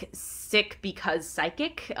like Sick Because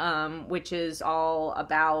Psychic, which is all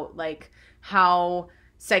about like how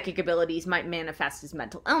psychic abilities might manifest as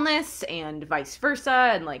mental illness and vice versa,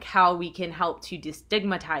 and like how we can help to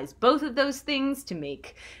destigmatize both of those things to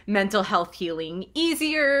make mental health healing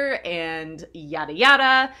easier and yada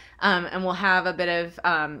yada. And we'll have a bit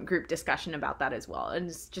of group discussion about that as well. And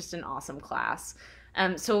it's just an awesome class.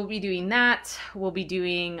 So we'll be doing that. We'll be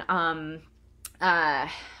doing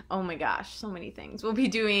oh my gosh, so many things. We'll be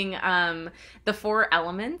doing the 4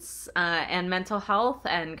 elements and mental health,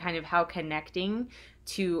 and kind of how connecting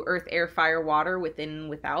to earth, air, fire, water, within and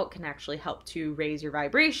without, can actually help to raise your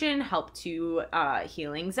vibration, help to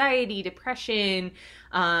heal anxiety, depression,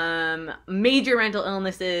 major mental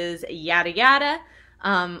illnesses, yada yada.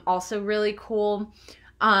 Also really cool.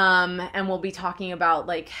 And we'll be talking about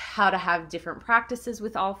like how to have different practices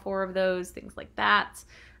with all 4 of those, things like that.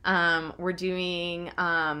 We're doing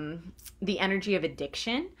the energy of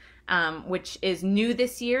addiction, which is new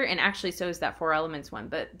this year, and actually so is that 4 elements one,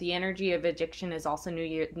 but the energy of addiction is also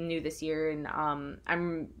new this year, and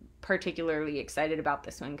I'm particularly excited about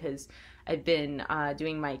this one because I've been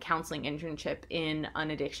doing my counseling internship in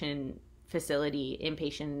an addiction facility,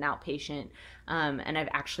 inpatient and outpatient, and I've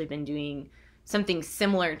actually been doing something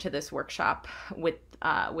similar to this workshop with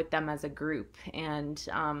them as a group, and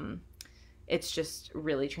it's just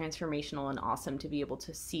really transformational and awesome to be able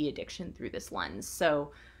to see addiction through this lens.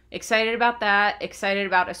 So excited about that. Excited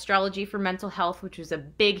about astrology for mental health, which was a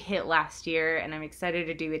big hit last year, and I'm excited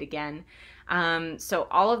to do it again. So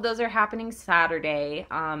all of those are happening Saturday,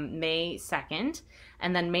 May 2nd.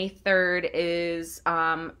 And then May 3rd is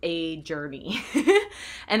a journey.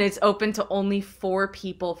 And it's open to only 4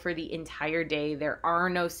 people for the entire day. There are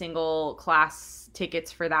no single class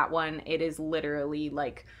tickets for that one. It is literally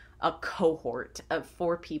like a cohort of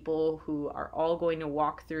 4 people who are all going to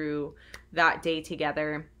walk through that day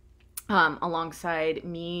together, alongside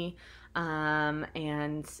me,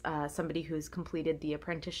 and somebody who's completed the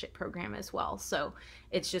apprenticeship program as well. So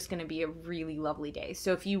it's just going to be a really lovely day.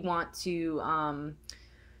 So if you want to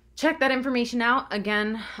check that information out,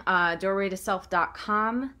 again,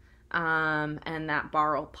 doorwaytoself.com, and that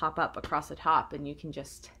bar will pop up across the top and you can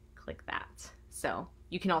just click that. So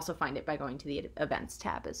you can also find it by going to the events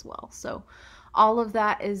tab as well. So all of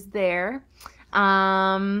that is there.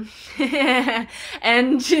 And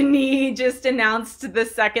Janine just announced the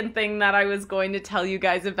second thing that I was going to tell you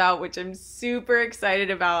guys about, which I'm super excited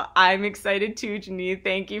about. I'm excited too, Janine.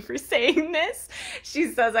 Thank you for saying this. She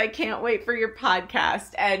says, I can't wait for your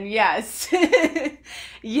podcast. And yes,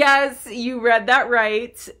 yes, you read that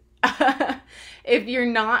right. If you're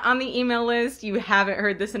not on the email list, you haven't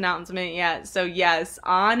heard this announcement yet. So yes,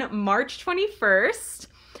 on March 21st,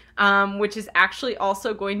 which is actually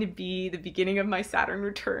also going to be the beginning of my Saturn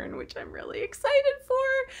return, which I'm really excited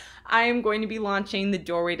for, I am going to be launching the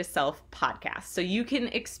Doorway to Self podcast. So you can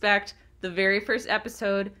expect the very first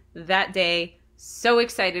episode that day. So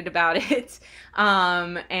excited about it.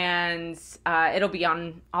 And it'll be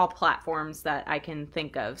on all platforms that I can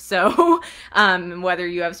think of. So whether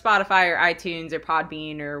you have Spotify or iTunes or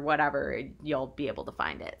Podbean or whatever, you'll be able to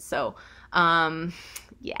find it. So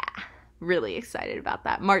yeah, really excited about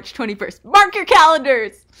that. March 21st. Mark your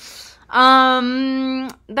calendars.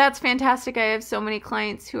 That's fantastic. I have so many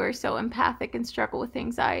clients who are so empathic and struggle with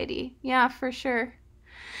anxiety. Yeah, for sure.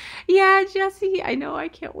 Yeah, Jesse, I know, I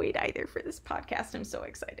can't wait either for this podcast. I'm so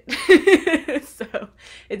excited. So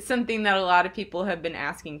it's something that a lot of people have been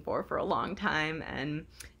asking for a long time. And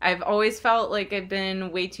I've always felt like I've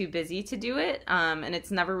been way too busy to do it. And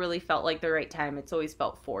it's never really felt like the right time. It's always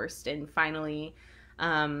felt forced. And finally,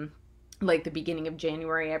 like the beginning of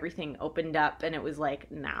January, everything opened up and it was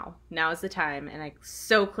like, now is the time. And I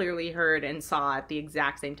so clearly heard and saw at the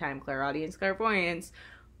exact same time, clairaudience, clairvoyance,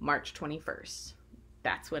 March 21st.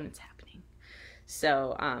 That's when it's happening.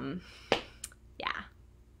 So, yeah.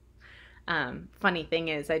 Funny thing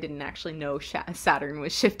is, I didn't actually know Saturn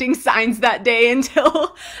was shifting signs that day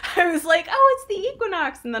until I was like, oh, it's the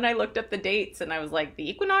equinox. And then I looked up the dates and I was like, the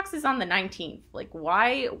equinox is on the 19th. Like,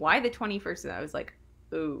 why the 21st? And I was like,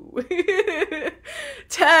 ooh.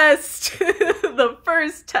 Test. The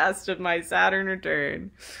first test of my Saturn return.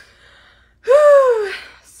 Whew.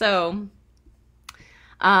 So,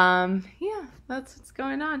 yeah, that's what's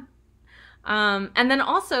going on. And then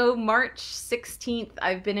also March 16th,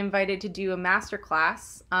 I've been invited to do a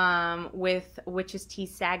masterclass with Witches Tea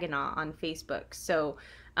Saginaw on Facebook. So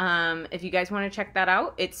if you guys want to check that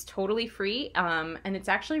out, it's totally free. And it's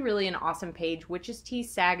actually really an awesome page, Witches Tea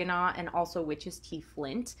Saginaw and also Witches Tea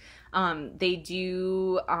Flint. They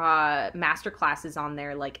do masterclasses on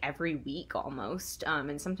there like every week almost,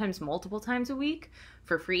 and sometimes multiple times a week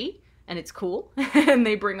for free. And it's cool. And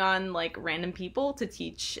they bring on like random people to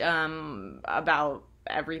teach about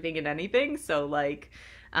everything and anything. So like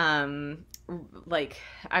I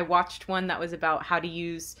watched one that was about how to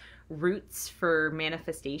use roots for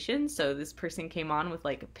manifestation. So this person came on with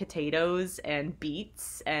like potatoes and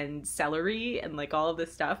beets and celery and like all of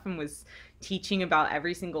this stuff and was teaching about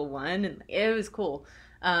every single one. And it was cool.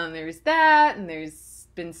 There's that, and there's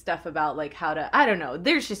been stuff about like how to, I don't know,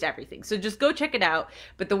 there's just everything. So just go check it out.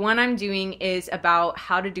 But the one I'm doing is about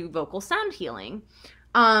how to do vocal sound healing.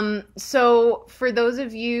 So for those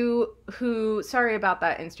of you who, sorry about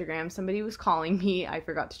that, Instagram, somebody was calling me. I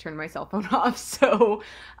forgot to turn my cell phone off. So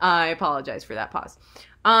I apologize for that pause.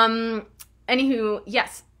 Anywho,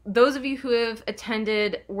 yes, those of you who have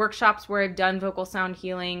attended workshops where I've done vocal sound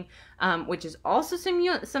healing, which is also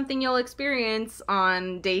something you'll experience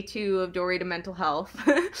on day 2 of Doorway to Mental Health,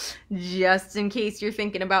 just in case you're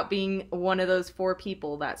thinking about being one of those 4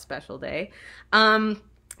 people that special day.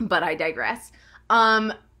 But I digress.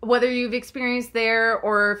 Whether you've experienced there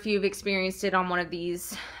or if you've experienced it on one of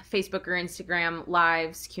these Facebook or Instagram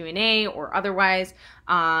lives, Q&A or otherwise,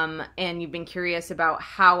 and you've been curious about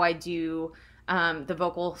how I do the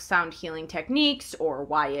vocal sound healing techniques or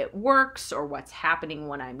why it works or what's happening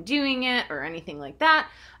when I'm doing it or anything like that,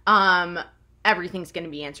 everything's going to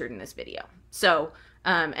be answered in this video. So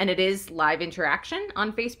And it is live interaction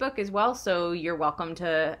on Facebook as well, so you're welcome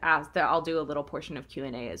to ask. I'll do a little portion of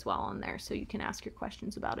Q&A as well on there, so you can ask your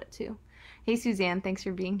questions about it too. Hey Suzanne, thanks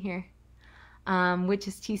for being here.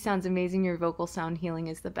 Witch's tea sounds amazing. Your vocal sound healing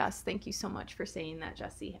is the best. Thank you so much for saying that,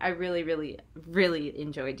 Jessie. I really, really, really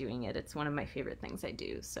enjoy doing it. It's one of my favorite things I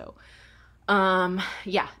do. So,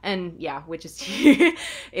 yeah, and yeah, Witch's tea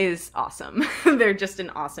is awesome. They're just an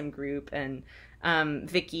awesome group, and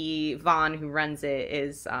Vicky Vaughn, who runs it,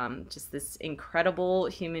 is just this incredible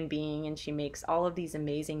human being, and she makes all of these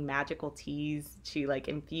amazing magical teas. She like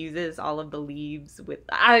infuses all of the leaves with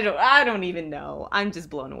I don't even know. I'm just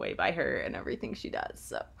blown away by her and everything she does.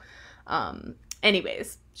 So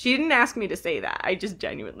anyways, she didn't ask me to say that. I just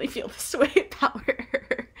genuinely feel this way about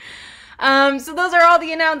her. So those are all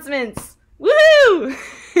the announcements. Woohoo!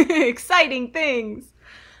 Exciting things.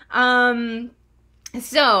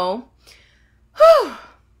 So whew,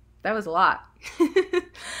 that was a lot.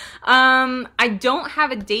 I don't have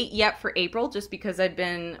a date yet for April, just because I've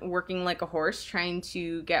been working like a horse trying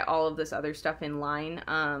to get all of this other stuff in line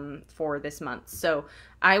for this month. So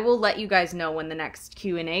I will let you guys know when the next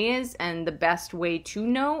Q&A is, and the best way to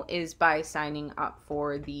know is by signing up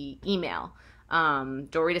for the email.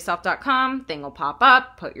 doorwaytoself.com, thing will pop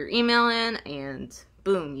up, put your email in, and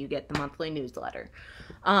boom, you get the monthly newsletter.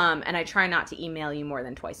 And I try not to email you more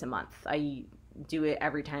than twice a month. I do it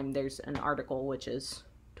every time there's an article, which is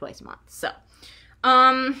twice a month. So,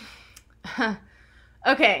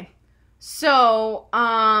 okay. So,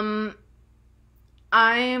 I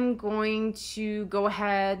am going to go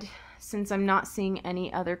ahead, since I'm not seeing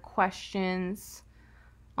any other questions.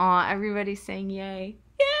 Everybody's saying yay.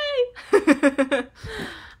 Yay!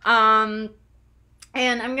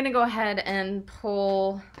 And I'm going to go ahead and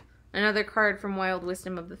pull another card from Wild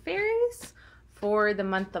Wisdom of the Fairies for the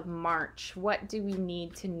month of March. What do we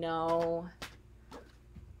need to know?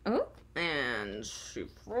 Oh, and she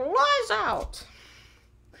flies out.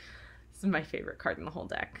 This is my favorite card in the whole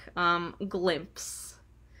deck. Glimpse.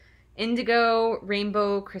 Indigo,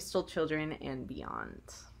 Rainbow, Crystal Children, and Beyond.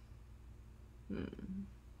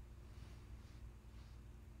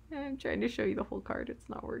 I'm trying to show you the whole card. It's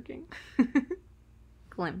not working.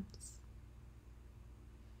 Glimpse.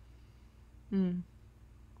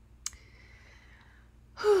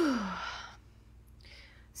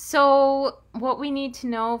 So what we need to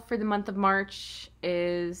know for the month of March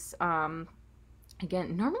is,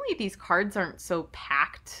 again, normally these cards aren't so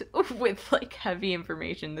packed with like heavy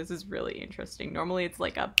information. This is really interesting. Normally it's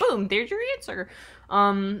like a boom, there's your answer.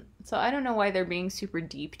 So I don't know why they're being super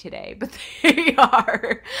deep today, but they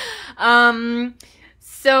are.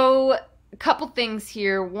 So a couple things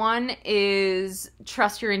here. One is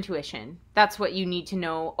trust your intuition. That's what you need to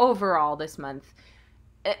know overall this month.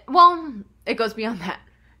 Well, it goes beyond that.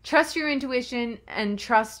 Trust your intuition and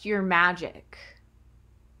trust your magic.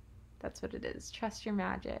 That's what it is. Trust your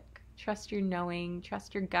magic. Trust your knowing.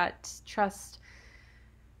 Trust your gut. Trust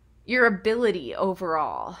your ability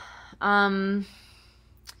overall.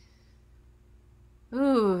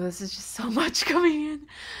 Ooh, this is just so much coming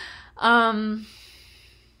in.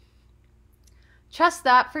 Trust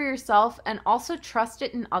that for yourself, and also trust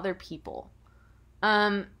it in other people.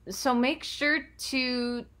 So make sure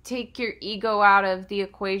to take your ego out of the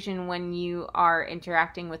equation when you are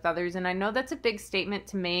interacting with others. And I know that's a big statement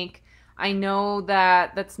to make. I know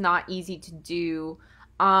that that's not easy to do.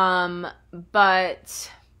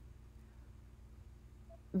 But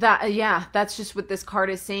that's just what this card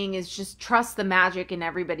is saying, is just trust the magic in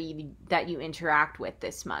everybody that you interact with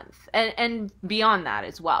this month. And beyond that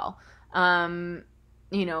as well.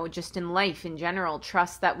 You know, just in life in general,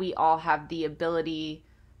 trust that we all have the ability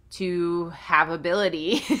to have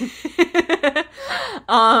ability.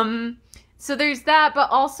 So there's that, but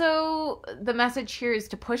also the message here is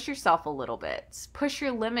to push yourself a little bit. Push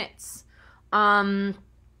your limits.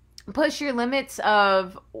 Push your limits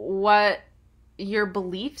of what your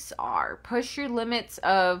beliefs are. Push your limits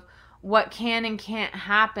of what can and can't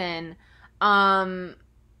happen.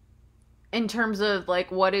 In terms of like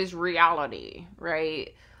what is reality,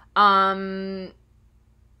 right?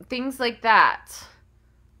 Things like that.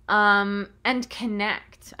 And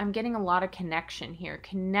connect. I'm getting a lot of connection here.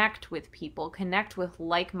 Connect with people. Connect with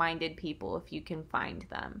like-minded people if you can find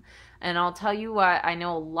them. And I'll tell you what, I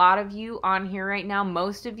know a lot of you on here right now,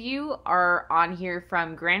 most of you are on here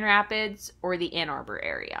from Grand Rapids or the Ann Arbor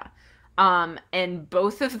area. And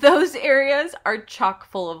both of those areas are chock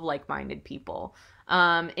full of like-minded people.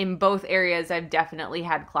 In both areas, I've definitely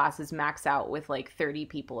had classes max out with like 30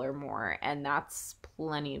 people or more, and that's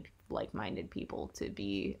plenty of like-minded people to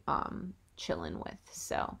be chilling with.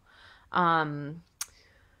 So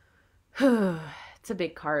It's a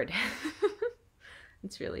big card.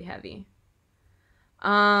 It's really heavy.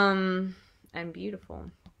 And beautiful.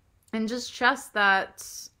 And just trust that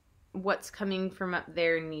what's coming from up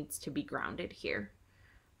there needs to be grounded here.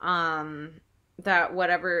 That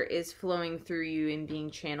whatever is flowing through you and being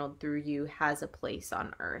channeled through you has a place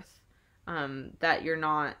on earth. That you're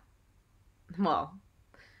not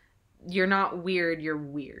weird, you're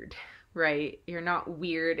weird, right? You're not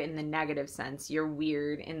weird in the negative sense. You're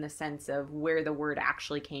weird in the sense of where the word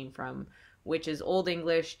actually came from, which is Old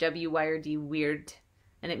English, W-Y-R-D, weird,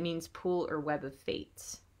 and it means pool or web of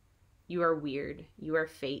fate. You are weird. You are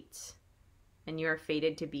fate. And you are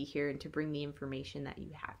fated to be here and to bring the information that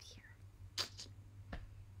you have here.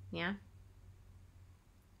 Yeah?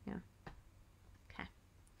 Yeah. Okay.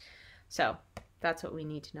 So, that's what we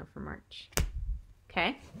need to know for March.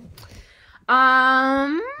 Okay?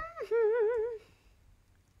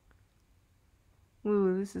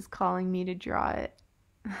 Ooh, this is calling me to draw it.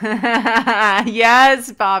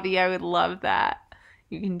 Yes, Bobby, I would love that.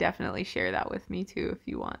 You can definitely share that with me too if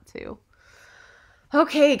you want to.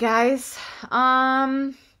 Okay, guys.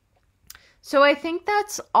 So I think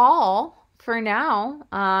that's all for now.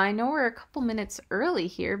 I know we're a couple minutes early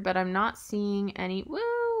here, but I'm not seeing any... Woo!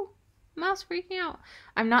 Mouse freaking out.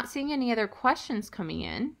 I'm not seeing any other questions coming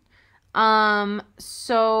in.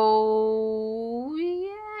 So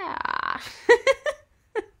yeah.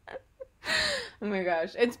 Oh my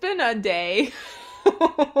gosh, it's been a day.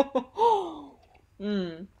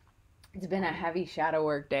 It's been a heavy shadow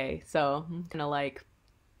work day, so I'm kind of like,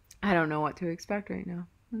 I don't know what to expect right now.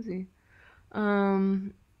 Let's see.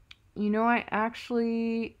 I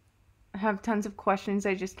actually have tons of questions.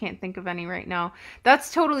 I just can't think of any right now.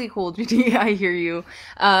 That's totally cool, Judy. I hear you.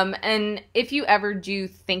 And if you ever do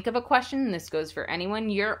think of a question, and this goes for anyone,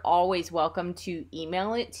 you're always welcome to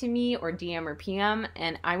email it to me or DM or PM,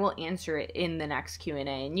 and I will answer it in the next Q&A.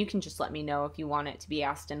 And you can just let me know if you want it to be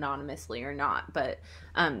asked anonymously or not, but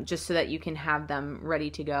just so that you can have them ready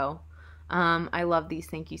to go. I love these.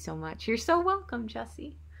 Thank you so much. You're so welcome,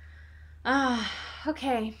 Jessie.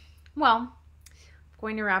 Okay. Well,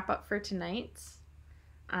 going to wrap up for tonight.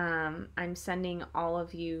 I'm sending all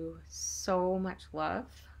of you so much love,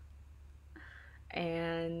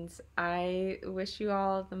 and I wish you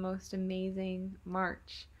all the most amazing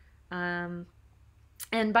March. And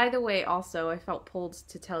by the way, also, I felt pulled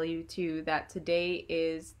to tell you too that today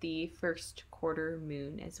is the first quarter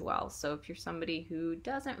moon as well. So if you're somebody who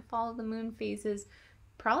doesn't follow the moon phases,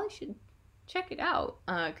 probably should check it out,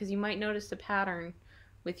 because you might notice a pattern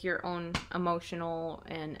with your own emotional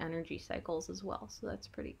and energy cycles as well. So that's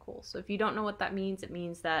pretty cool. So if you don't know what that means, it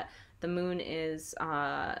means that the moon is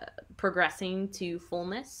progressing to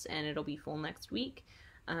fullness, and it'll be full next week.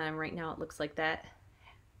 Right now it looks like that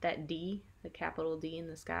D, the capital D in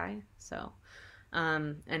the sky. So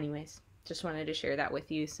anyways, just wanted to share that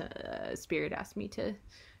with you. So, Spirit asked me to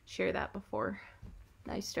share that before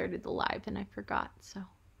I started the live, and I forgot. So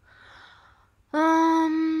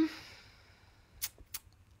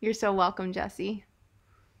you're so welcome, Jessie.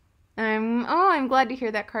 I'm glad to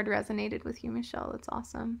hear that card resonated with you, Michelle. That's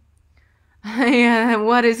awesome. Yeah,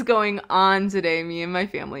 what is going on today? Me and my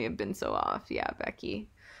family have been so off. Yeah, Becky.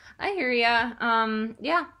 I hear ya.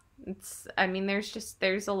 Yeah.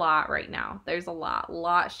 There's a lot right now. There's a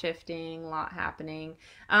lot shifting, a lot happening.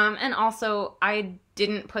 And also, I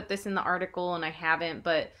didn't put this in the article, and I haven't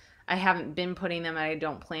been putting them, and I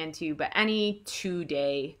don't plan to, but any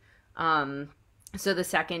 2-day, so the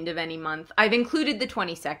 2nd of any month. I've included the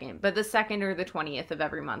 22nd, but the 2nd or the 20th of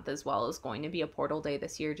every month as well is going to be a portal day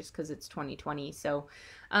this year, just because it's 2020. So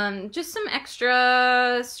just some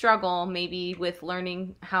extra struggle maybe with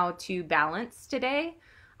learning how to balance today,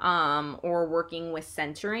 or working with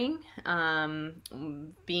centering,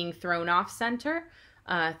 being thrown off center.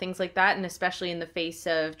 Things like that, and especially in the face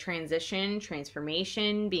of transition,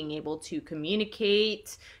 transformation, being able to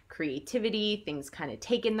communicate, creativity, things kind of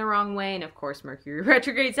taken the wrong way, and of course Mercury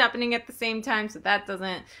retrograde's happening at the same time, so that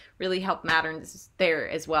doesn't really help matters there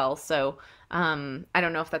as well. So I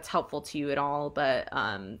don't know if that's helpful to you at all, but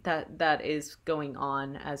that is going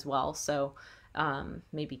on as well, so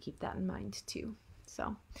maybe keep that in mind too.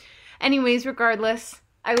 So anyways, regardless,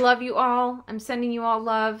 I love you all. I'm sending you all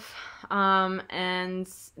love. And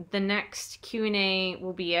the next Q&A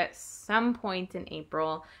will be at some point in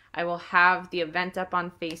April. I will have the event up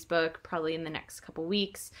on Facebook probably in the next couple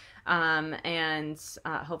weeks, and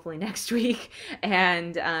hopefully next week.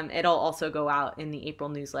 And it'll also go out in the April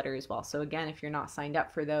newsletter as well. So again, if you're not signed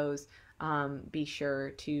up for those, be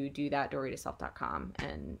sure to do that, dorytoself.com,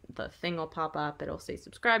 and the thing will pop up. It'll say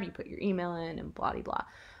subscribe. You put your email in and blah, blah, blah.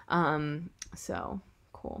 So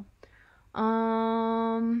cool.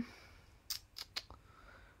 Okay.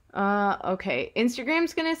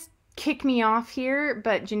 Instagram's gonna kick me off here,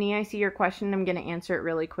 but Jenny, I see your question. I'm gonna answer it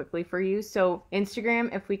really quickly for you. So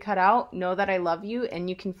Instagram, if we cut out, know that I love you, and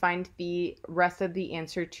you can find the rest of the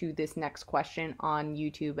answer to this next question on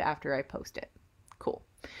YouTube after I post it. Cool.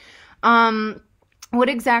 What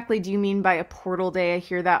exactly do you mean by a portal day? I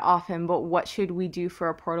hear that often, but what should we do for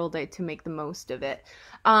a portal day to make the most of it?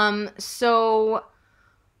 Hold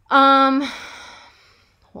on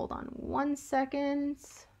one second.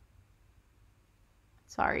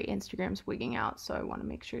 Sorry, Instagram's wigging out, so I want to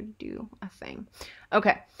make sure to do a thing.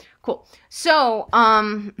 Okay, cool. So,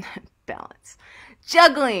 balance.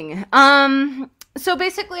 Juggling. So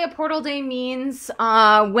basically a portal day means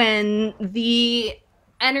when the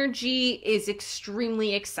energy is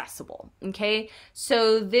extremely accessible, okay?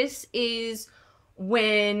 So this is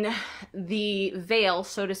when the veil,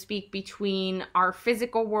 so to speak, between our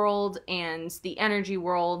physical world and the energy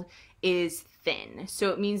world is thin. So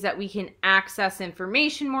it means that we can access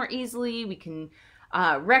information more easily, we can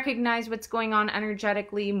recognize what's going on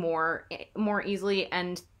energetically more easily,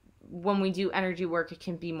 and when we do energy work, it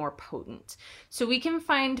can be more potent. So we can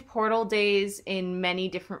find portal days in many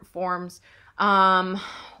different forms. When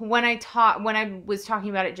I was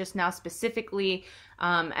talking about it just now specifically,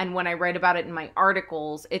 and when I write about it in my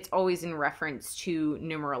articles, it's always in reference to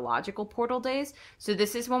numerological portal days. So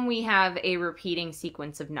this is when we have a repeating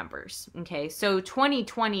sequence of numbers. Okay, so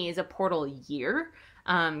 2020 is a portal year,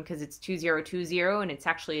 because it's 2020, and it's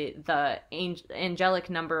actually the angelic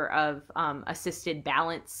number of assisted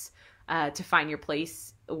balance to find your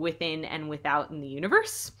place within and without in the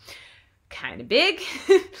universe. Kind of big.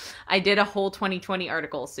 I did a whole 2020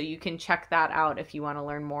 article, so you can check that out if you want to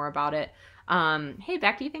learn more about it. Hey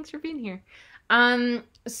Becky, thanks for being here.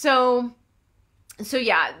 So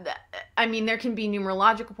yeah, I mean, there can be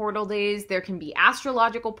numerological portal days, there can be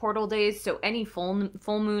astrological portal days, so any full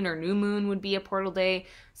moon or new moon would be a portal day.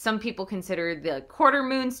 Some people consider the quarter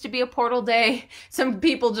moons to be a portal day. Some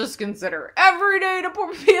people just consider every day to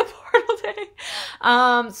be a portal day.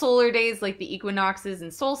 Solar days like the equinoxes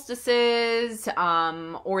and solstices,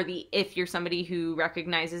 or if you're somebody who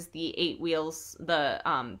recognizes the 8 wheels, the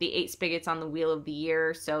 8 spigots on the wheel of the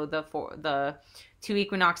year, so the 2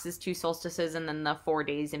 equinoxes, 2 solstices, and then the 4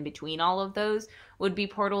 days in between all of those would be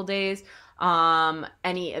portal days.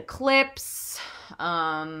 Any eclipse,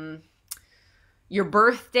 your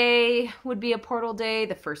birthday would be a portal day.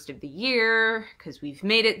 The first of the year, because we've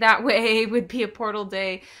made it that way, would be a portal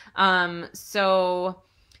day. So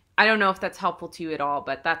I don't know if that's helpful to you at all,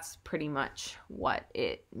 but that's pretty much what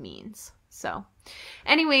it means. So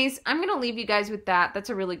anyways, I'm going to leave you guys with that. That's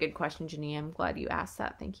a really good question, Jenny. I'm glad you asked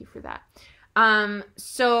that. Thank you for that.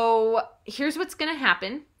 So here's what's going to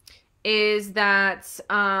happen is that,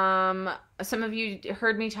 some of you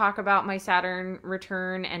heard me talk about my Saturn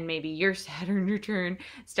return and maybe your Saturn return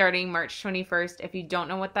starting March 21st. If you don't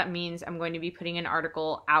know what that means, I'm going to be putting an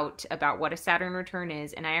article out about what a Saturn return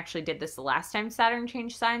is. And I actually did this the last time Saturn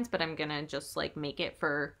changed signs, but I'm going to just like make it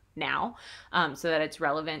for now, so that it's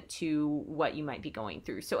relevant to what you might be going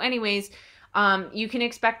through. So anyways, you can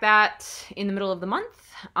expect that in the middle of the month.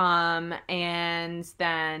 And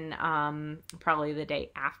then, probably the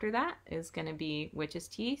day after that is going to be Witch's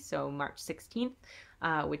Tea. So March 16th,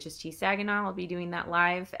 Witch's Tea Saginaw, I'll be doing that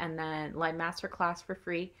live, and then live masterclass for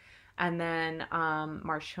free. And then,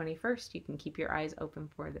 March 21st, you can keep your eyes open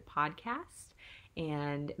for the podcast.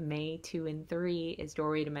 And May 2 and 3 is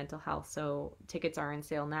Doorway to Mental Health. So tickets are on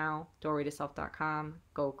sale now, doorwaytoself.com.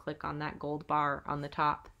 Go click on that gold bar on the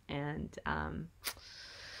top, and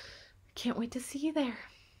can't wait to see you there.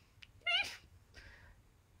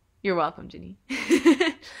 You're welcome, Jenny.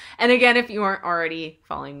 And again, if you aren't already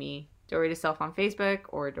following me, Doorway to Self on Facebook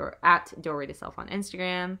or at Doorway to Self on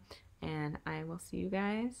Instagram. And I will see you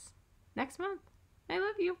guys next month. I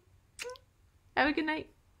love you. Have a good night.